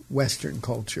Western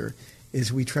culture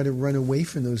is we try to run away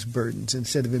from those burdens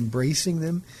instead of embracing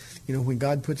them. When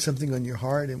God puts something on your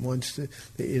heart and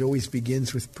it always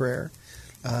begins with prayer.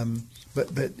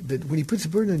 But when he puts a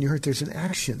burden on your heart, there's an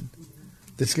action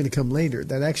that's going to come later.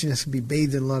 That action has to be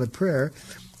bathed in a lot of prayer,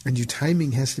 and your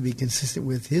timing has to be consistent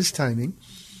with his timing.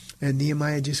 And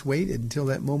Nehemiah just waited until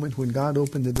that moment when God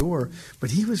opened the door.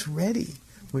 But he was ready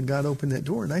when God opened that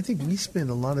door. And I think we spend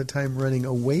a lot of time running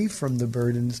away from the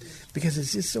burdens because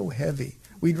it's just so heavy.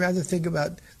 We'd rather think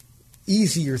about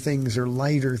easier things or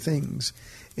lighter things.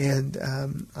 And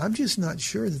I'm just not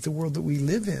sure that the world that we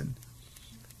live in,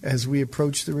 as we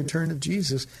approach the return of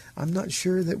Jesus, I'm not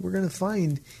sure that we're going to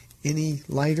find any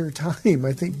lighter time.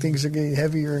 I think things are getting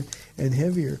heavier and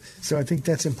heavier. So I think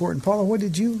that's important. Paula, what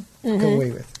did you come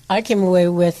away with? I came away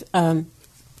with the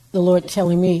Lord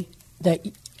telling me that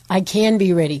I can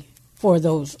be ready for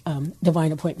those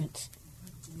divine appointments.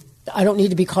 I don't need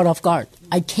to be caught off guard.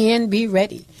 I can be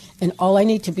ready. And all I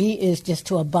need to be is just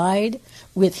to abide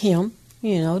with him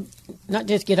not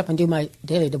just get up and do my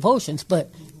daily devotions, but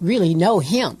really know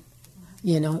Him.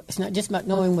 It's not just about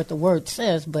knowing what the Word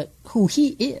says, but who He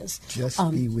is. Just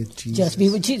be with Jesus. Just be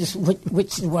with Jesus,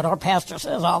 which is what our pastor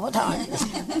says all the time.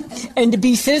 And to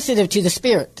be sensitive to the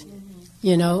Spirit.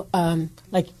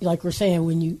 Like we're saying,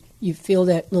 when you feel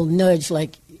that little nudge,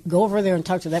 like go over there and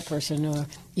talk to that person, or,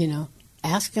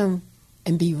 ask them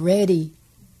and be ready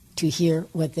to hear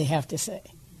what they have to say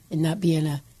and not be in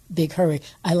a big hurry.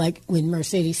 I like when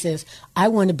Mercedes says, I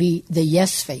want to be the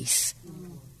yes face,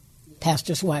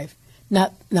 pastor's wife.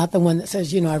 Not the one that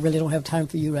says, I really don't have time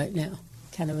for you right now,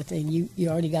 kind of a thing. You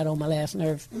already got on my last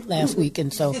nerve last week,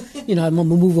 and so, I'm going to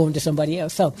move on to somebody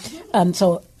else. So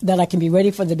that I can be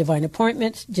ready for the divine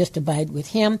appointments, just abide with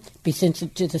Him, be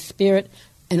sensitive to the Spirit,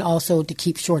 and also to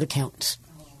keep short accounts.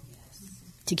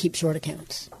 To keep short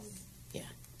accounts. Yeah.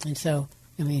 And so,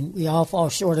 we all fall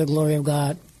short of the glory of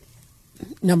God.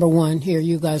 Number one, here,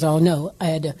 you guys all know, I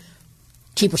had to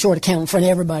keep a short account in front of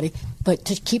everybody, but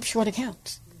to keep short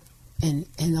accounts. And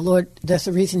the Lord, that's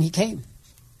the reason He came.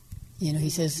 He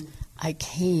says, I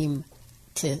came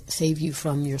to save you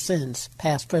from your sins,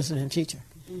 past, present, and future.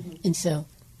 Mm-hmm. And so,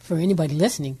 for anybody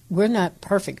listening, we're not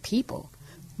perfect people,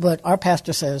 but our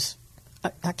pastor says,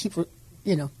 I keep,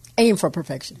 aim for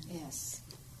perfection. Yes.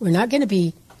 We're not going to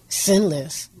be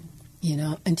sinless,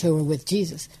 until we're with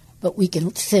Jesus, but we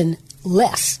can sin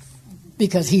less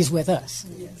because He's with us.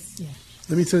 Yes. Yeah.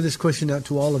 Let me throw this question out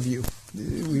to all of you.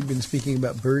 We've been speaking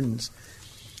about burdens.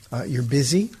 You're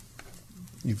busy.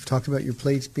 You've talked about your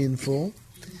plates being full.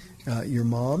 Your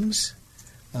moms,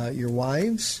 your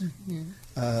wives.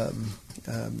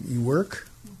 You work.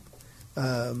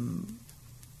 One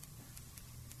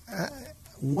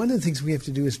of the things we have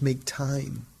to do is make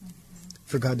time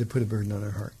for God to put a burden on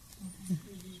our heart.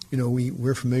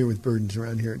 We're familiar with burdens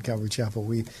around here at Calvary Chapel.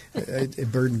 A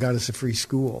burden got us a free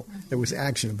school. There was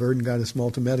action. A burden got us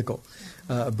Malta Medical.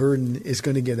 A burden is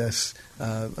going to get us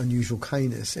unusual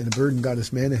kindness. And a burden got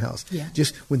us Manna House. Yeah.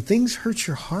 Just when things hurt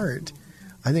your heart,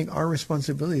 I think our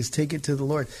responsibility is take it to the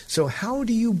Lord. So how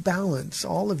do you balance,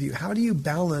 all of you, how do you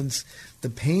balance the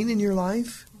pain in your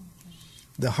life,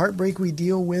 the heartbreak we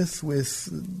deal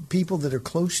with people that are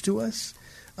close to us,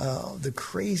 the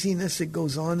craziness that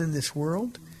goes on in this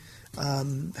world? How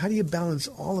do you balance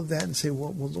all of that and say,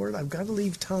 well, Lord, I've got to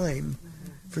leave time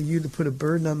for you to put a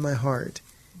burden on my heart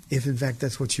if, in fact,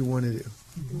 that's what you want to do?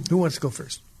 Mm-hmm. Who wants to go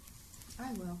first?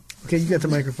 I will. Okay, you got the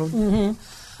microphone.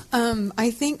 Mm-hmm.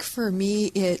 I think for me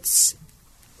it's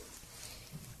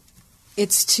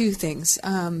two things.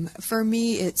 For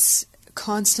me, it's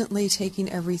constantly taking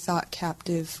every thought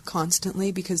captive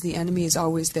constantly, because the enemy is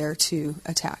always there to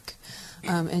attack.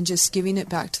 And just giving it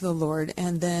back to the Lord.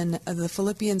 And then the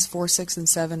Philippians 4, 6, and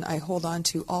 7 I hold on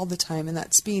to all the time, and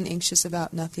that's being anxious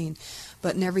about nothing,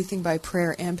 but in everything by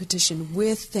prayer and petition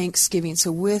with thanksgiving.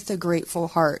 So with a grateful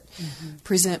heart,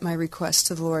 present my request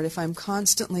to the Lord. If I'm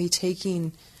constantly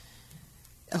taking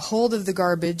a hold of the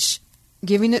garbage,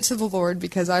 giving it to the Lord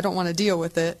because I don't want to deal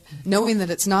with it, knowing that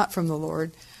it's not from the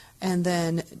Lord, and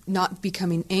then not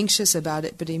becoming anxious about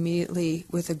it, but immediately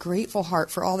with a grateful heart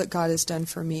for all that God has done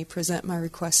for me, present my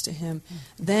request to Him.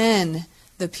 Then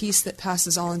the peace that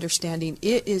passes all understanding,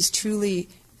 it's truly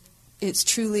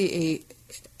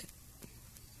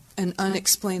an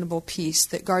unexplainable peace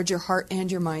that guards your heart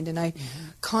and your mind. And I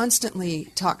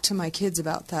constantly talk to my kids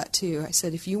about that too. I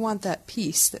said, if you want that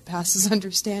peace that passes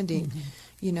understanding,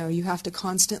 you have to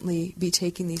constantly be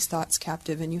taking these thoughts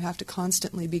captive, and you have to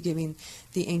constantly be giving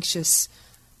the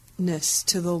anxiousness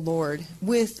to the Lord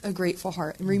with a grateful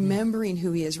heart, and remembering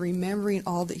who He is, remembering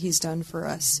all that He's done for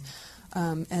us.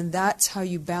 And that's how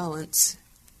you balance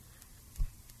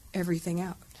everything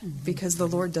out, because the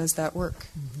Lord does that work.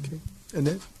 Okay.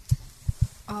 Annette?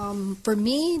 For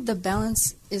me, the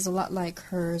balance is a lot like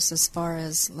hers as far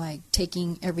as like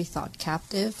taking every thought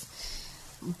captive.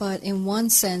 But in one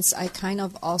sense, I kind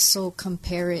of also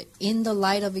compare it in the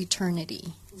light of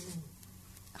eternity.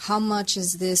 How much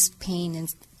is this pain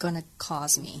going to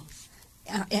cause me?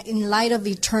 In light of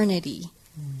eternity,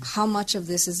 how much of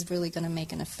this is really going to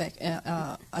make an effect,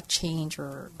 a change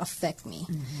or affect me?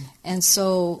 And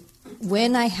so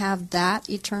when I have that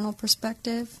eternal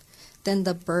perspective, then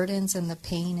the burdens and the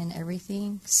pain and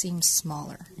everything seems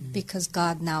smaller because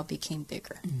God now became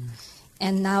bigger.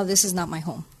 And now this is not my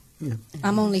home. Yeah.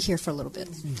 I'm only here for a little bit.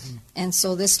 And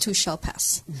so this too shall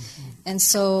pass. And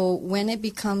so when it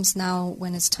becomes now,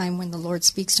 when it's time when the Lord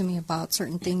speaks to me about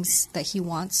certain things that He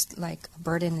wants, like a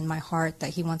burden in my heart,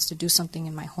 that He wants to do something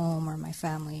in my home or my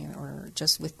family or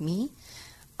just with me,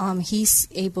 He's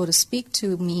able to speak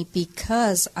to me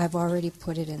because I've already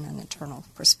put it in an eternal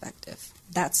perspective.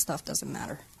 That stuff doesn't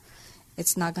matter.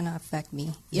 it's not going to affect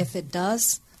me. If it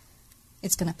does,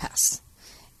 it's going to pass.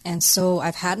 And so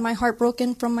I've had my heart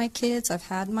broken from my kids. I've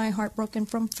had my heart broken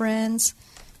from friends.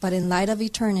 But in light of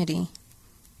eternity,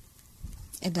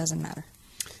 it doesn't matter.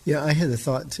 Yeah, I had a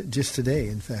thought just today,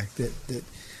 in fact, that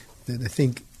I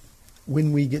think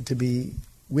when we get to be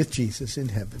with Jesus in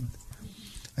heaven,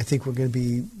 I think we're going to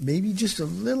be maybe just a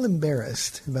little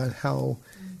embarrassed about how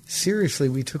seriously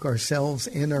we took ourselves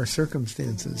and our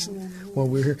circumstances while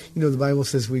we're here. You know, the Bible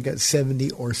says we've got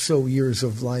 70 or so years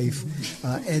of life.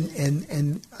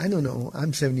 And I don't know,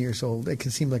 I'm 70 years old. It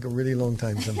can seem like a really long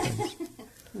time sometimes.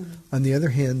 On the other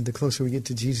hand, the closer we get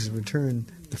to Jesus' return,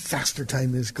 the faster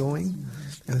time is going.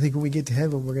 And I think when we get to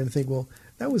heaven, we're going to think, well,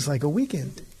 that was like a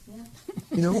weekend.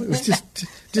 You know, it was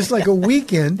just like a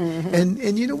weekend,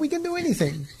 and you know, we can do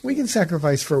anything. We can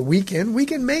sacrifice for a weekend. We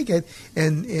can make it,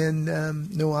 and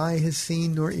no eye has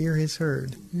seen nor ear has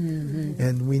heard,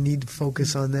 and we need to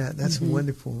focus on that. That's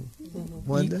wonderful,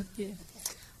 Wanda. Yeah.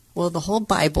 Well, the whole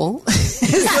Bible is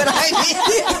what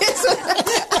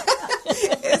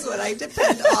is what I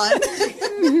depend on.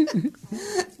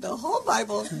 The whole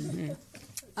Bible.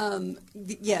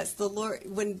 Yes, the Lord.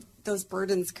 When those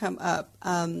burdens come up.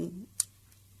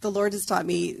 The Lord has taught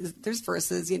me, there's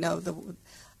verses, you know,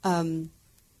 why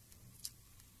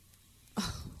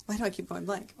do I keep going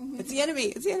blank? It's the enemy.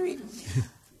 It's the enemy.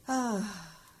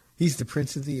 He's the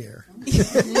prince of the air.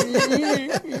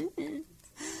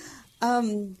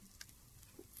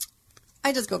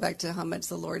 I just go back to how much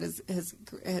the Lord has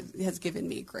given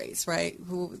me grace, right?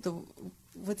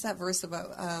 What's that verse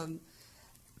about?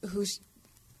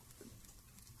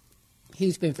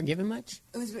 He's been forgiven much?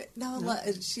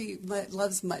 She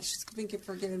loves much. She's been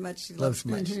forgiven much. She loves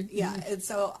much. Yeah, and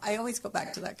so I always go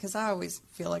back to that because I always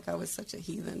feel like I was such a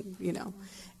heathen, you know.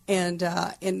 And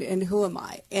who am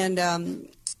I?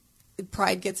 And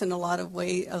pride gets in a lot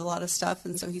of stuff,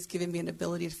 and so he's given me an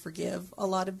ability to forgive a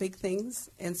lot of big things.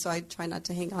 And so I try not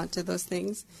to hang on to those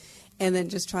things. And then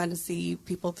just trying to see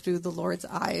people through the Lord's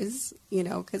eyes, you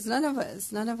know, because none of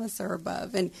us are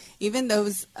above. And even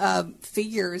those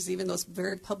figures, even those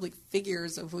very public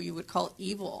figures of who you would call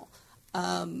evil,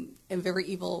 and very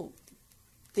evil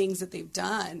things that they've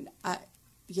done, I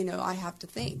have to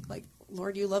think, like,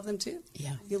 Lord, you love them too.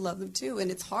 Yeah. You love them too. And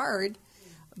it's hard,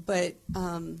 but,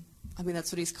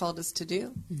 that's what he's called us to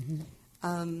do.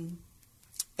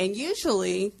 And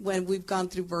usually when we've gone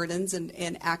through burdens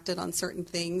and acted on certain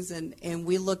things and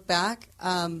we look back,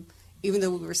 even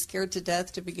though we were scared to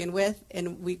death to begin with,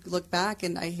 and we look back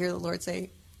and I hear the Lord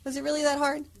say, was it really that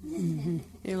hard? And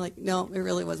you're like, no, it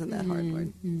really wasn't that hard,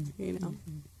 Lord. You know,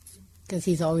 because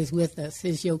he's always with us.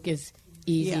 His yoke is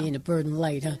easy and the burden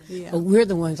light, huh? Yeah. But we're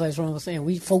the ones, like Ron was saying,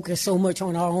 we focus so much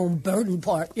on our own burden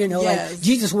part, you know, Yes. like,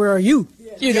 Jesus, where are you?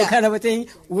 You know, Yeah. kind of a thing.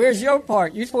 Where's your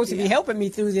part? You're supposed to be helping me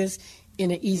through this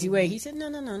in an easy way. He said, no.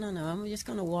 I'm just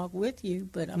going to walk with you,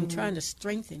 but I'm trying to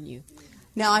strengthen you.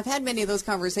 Now, I've had many of those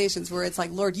conversations where it's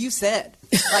like, Lord, you said,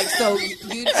 like, so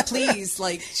you please,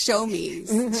 like, show me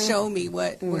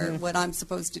what I'm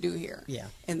supposed to do here. Yeah.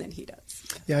 And then he does.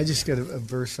 Yeah, I just got a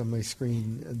verse on my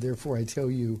screen. Therefore, I tell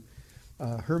you,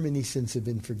 her many sins have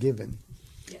been forgiven,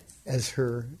 as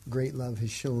her great love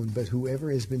has shown. But whoever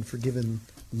has been forgiven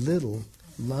little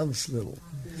loves little.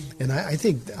 And I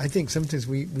think sometimes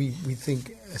we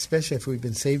think, especially if we've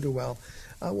been saved a while,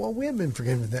 we haven't been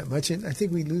forgiven that much, and I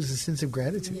think we lose a sense of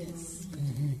gratitude. Yes.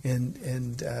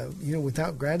 And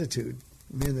without gratitude,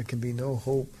 man, there can be no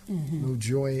hope, no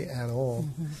joy at all.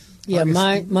 Yeah,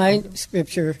 my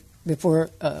scripture before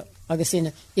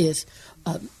Augustina is,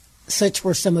 such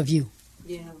were some of you.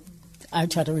 Yeah. I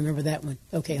try to remember that one.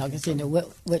 Okay, Augustina,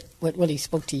 what he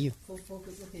spoke to you?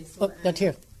 That's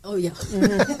here. Oh, yeah.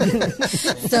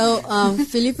 So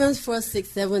Philippians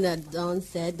 4:6-7 that Don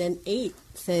said, then 8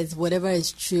 says, whatever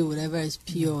is true, whatever is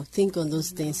pure, think on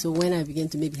those things. So when I begin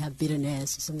to maybe have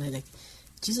bitterness or something like,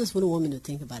 Jesus wouldn't want me to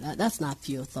think about that. That's not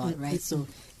pure thought, right? So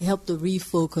it helped to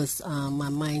refocus my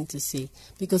mind to see,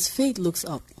 because faith looks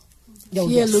up.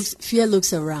 Fear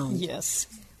looks around. Yes.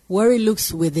 Worry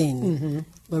looks within,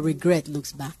 but regret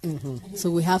looks back. So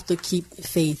we have to keep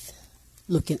faith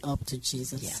looking up to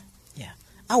Jesus. Yeah.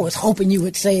 I was hoping you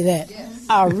would say that. Yes.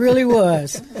 I really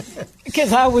was.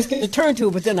 Because I was going to turn to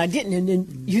it, but then I didn't, and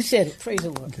then you said it. Praise the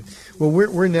Lord. Okay. Well,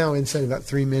 we're now inside about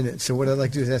 3 minutes, so what I'd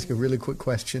like to do is ask a really quick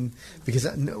question, because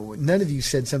none of you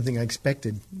said something I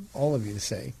expected all of you to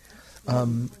say.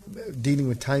 Dealing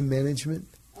with time management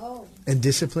and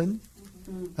discipline.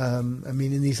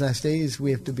 In these last days,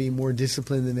 we have to be more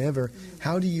disciplined than ever.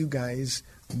 How do you guys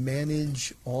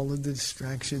manage all of the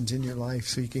distractions in your life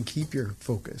so you can keep your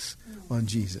focus on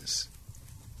Jesus?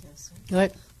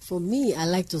 Yes. For me, I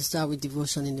like to start with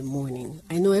devotion in the morning.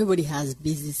 I know everybody has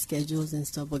busy schedules and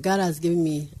stuff, but God has given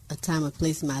me a time, a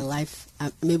place in my life.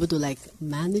 I'm able to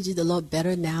manage it a lot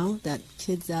better now that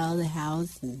kids are out of the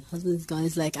house and husband's gone.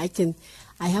 It's like I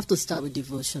have to start with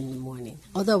devotion in the morning.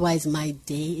 Otherwise, my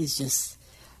day is just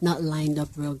not lined up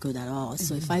real good at all.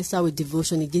 So if I start with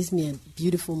devotion, it gives me a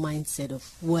beautiful mindset of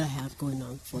what I have going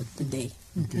on for the day.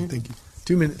 Okay, thank you.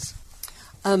 2 minutes.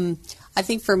 I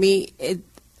think for me,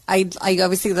 I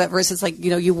always think of that verse is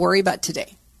you worry about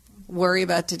today. Worry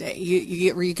about today.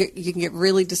 You can get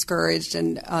really discouraged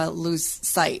and lose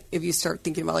sight if you start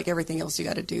thinking about everything else you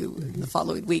got to do the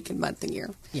following week and month and year.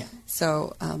 Yeah.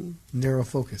 So narrow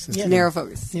focus. Narrow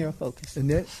focus. Narrow focus.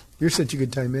 Annette, you're such a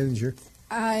good time manager.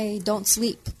 I don't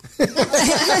sleep.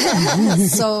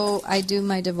 So I do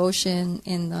my devotion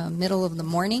in the middle of the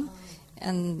morning.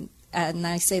 And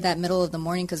I say that middle of the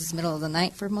morning because it's middle of the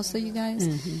night for most of you guys.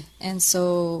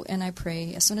 Mm-hmm. And I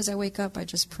pray. As soon as I wake up, I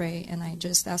just pray. And I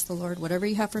just ask the Lord, whatever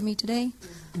you have for me today,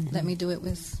 let me do it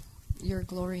with your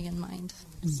glory in mind.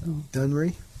 So.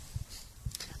 Dunry?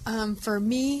 For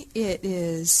me, it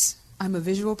is, I'm a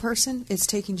visual person. It's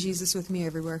taking Jesus with me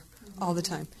everywhere, all the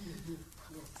time.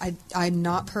 I'm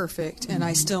not perfect, and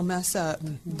I still mess up,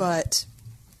 but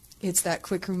it's that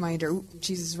quick reminder, ooh,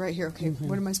 Jesus is right here. Okay,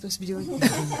 what am I supposed to be doing?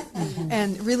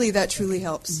 And really, that truly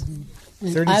helps.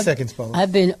 30 seconds, Paula.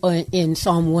 I've been in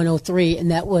Psalm 103, and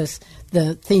that was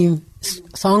the theme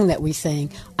song that we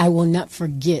sang. I will not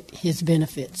forget his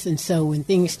benefits. And so when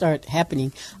things start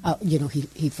happening,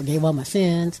 he forgave all my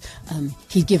sins.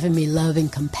 He's given me love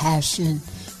and compassion.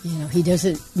 He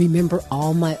doesn't remember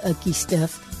all my ucky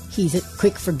stuff. He's a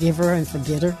quick forgiver and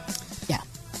forgetter. Yeah.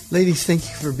 Ladies, thank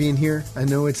you for being here. I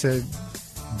know it's a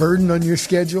burden on your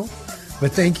schedule,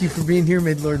 but thank you for being here.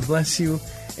 May the Lord bless you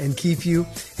and keep you.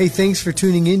 Hey, thanks for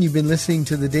tuning in. You've been listening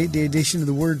to the Date Day edition of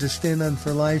The Word to Stand On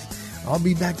for Life. I'll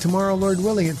be back tomorrow, Lord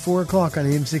willing, at 4 o'clock on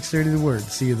AM 630 The Word.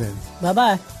 See you then.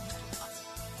 Bye-bye.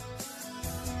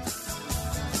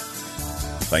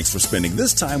 Thanks for spending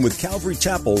this time with Calvary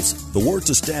Chapel's The Word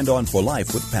to Stand On for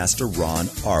Life with Pastor Ron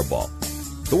ARBAUGH.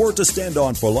 The Word to Stand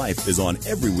On for Life is on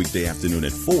every weekday afternoon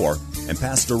at 4, and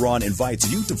Pastor Ron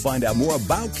invites you to find out more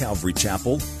about Calvary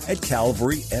Chapel at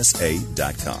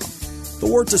calvarysa.com. The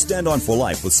Word to Stand On for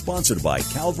Life was sponsored by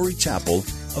Calvary Chapel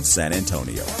of San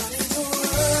Antonio.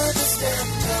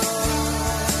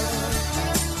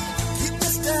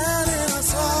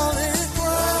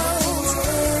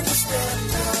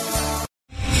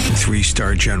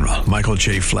 Three-star General Michael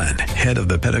J. Flynn, head of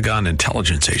the Pentagon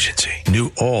Intelligence Agency,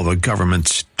 knew all the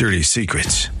government's dirty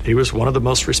secrets. He was one of the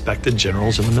most respected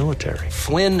generals in the military.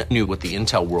 Flynn knew what the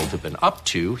intel world had been up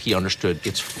to. He understood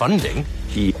its funding.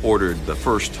 He ordered the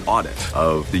first audit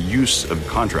of the use of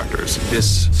contractors.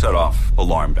 This set off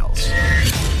alarm bells.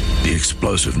 The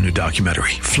explosive new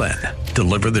documentary, Flynn,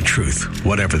 Deliver the Truth,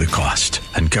 Whatever the Cost,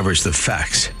 uncovers the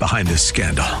facts behind this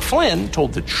scandal. Flynn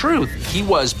told the truth. He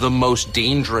was the most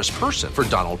dangerous person for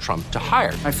Donald Trump to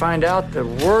hire. I find out the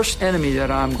worst enemy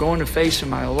that I'm going to face in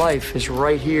my life is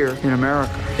right here in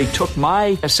America. They took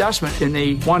my assessment and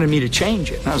they wanted me to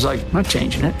change it. And I was like, I'm not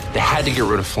changing it. They had to get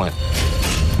rid of Flynn.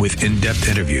 With in-depth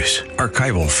interviews,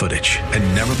 archival footage,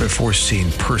 and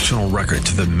never-before-seen personal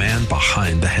records of the man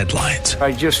behind the headlines.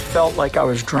 I just felt like I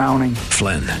was drowning.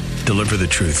 Flynn, Deliver the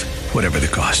Truth, Whatever the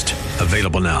Cost.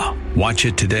 Available now. Watch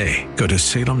it today. Go to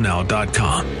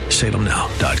salemnow.com.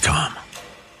 salemnow.com.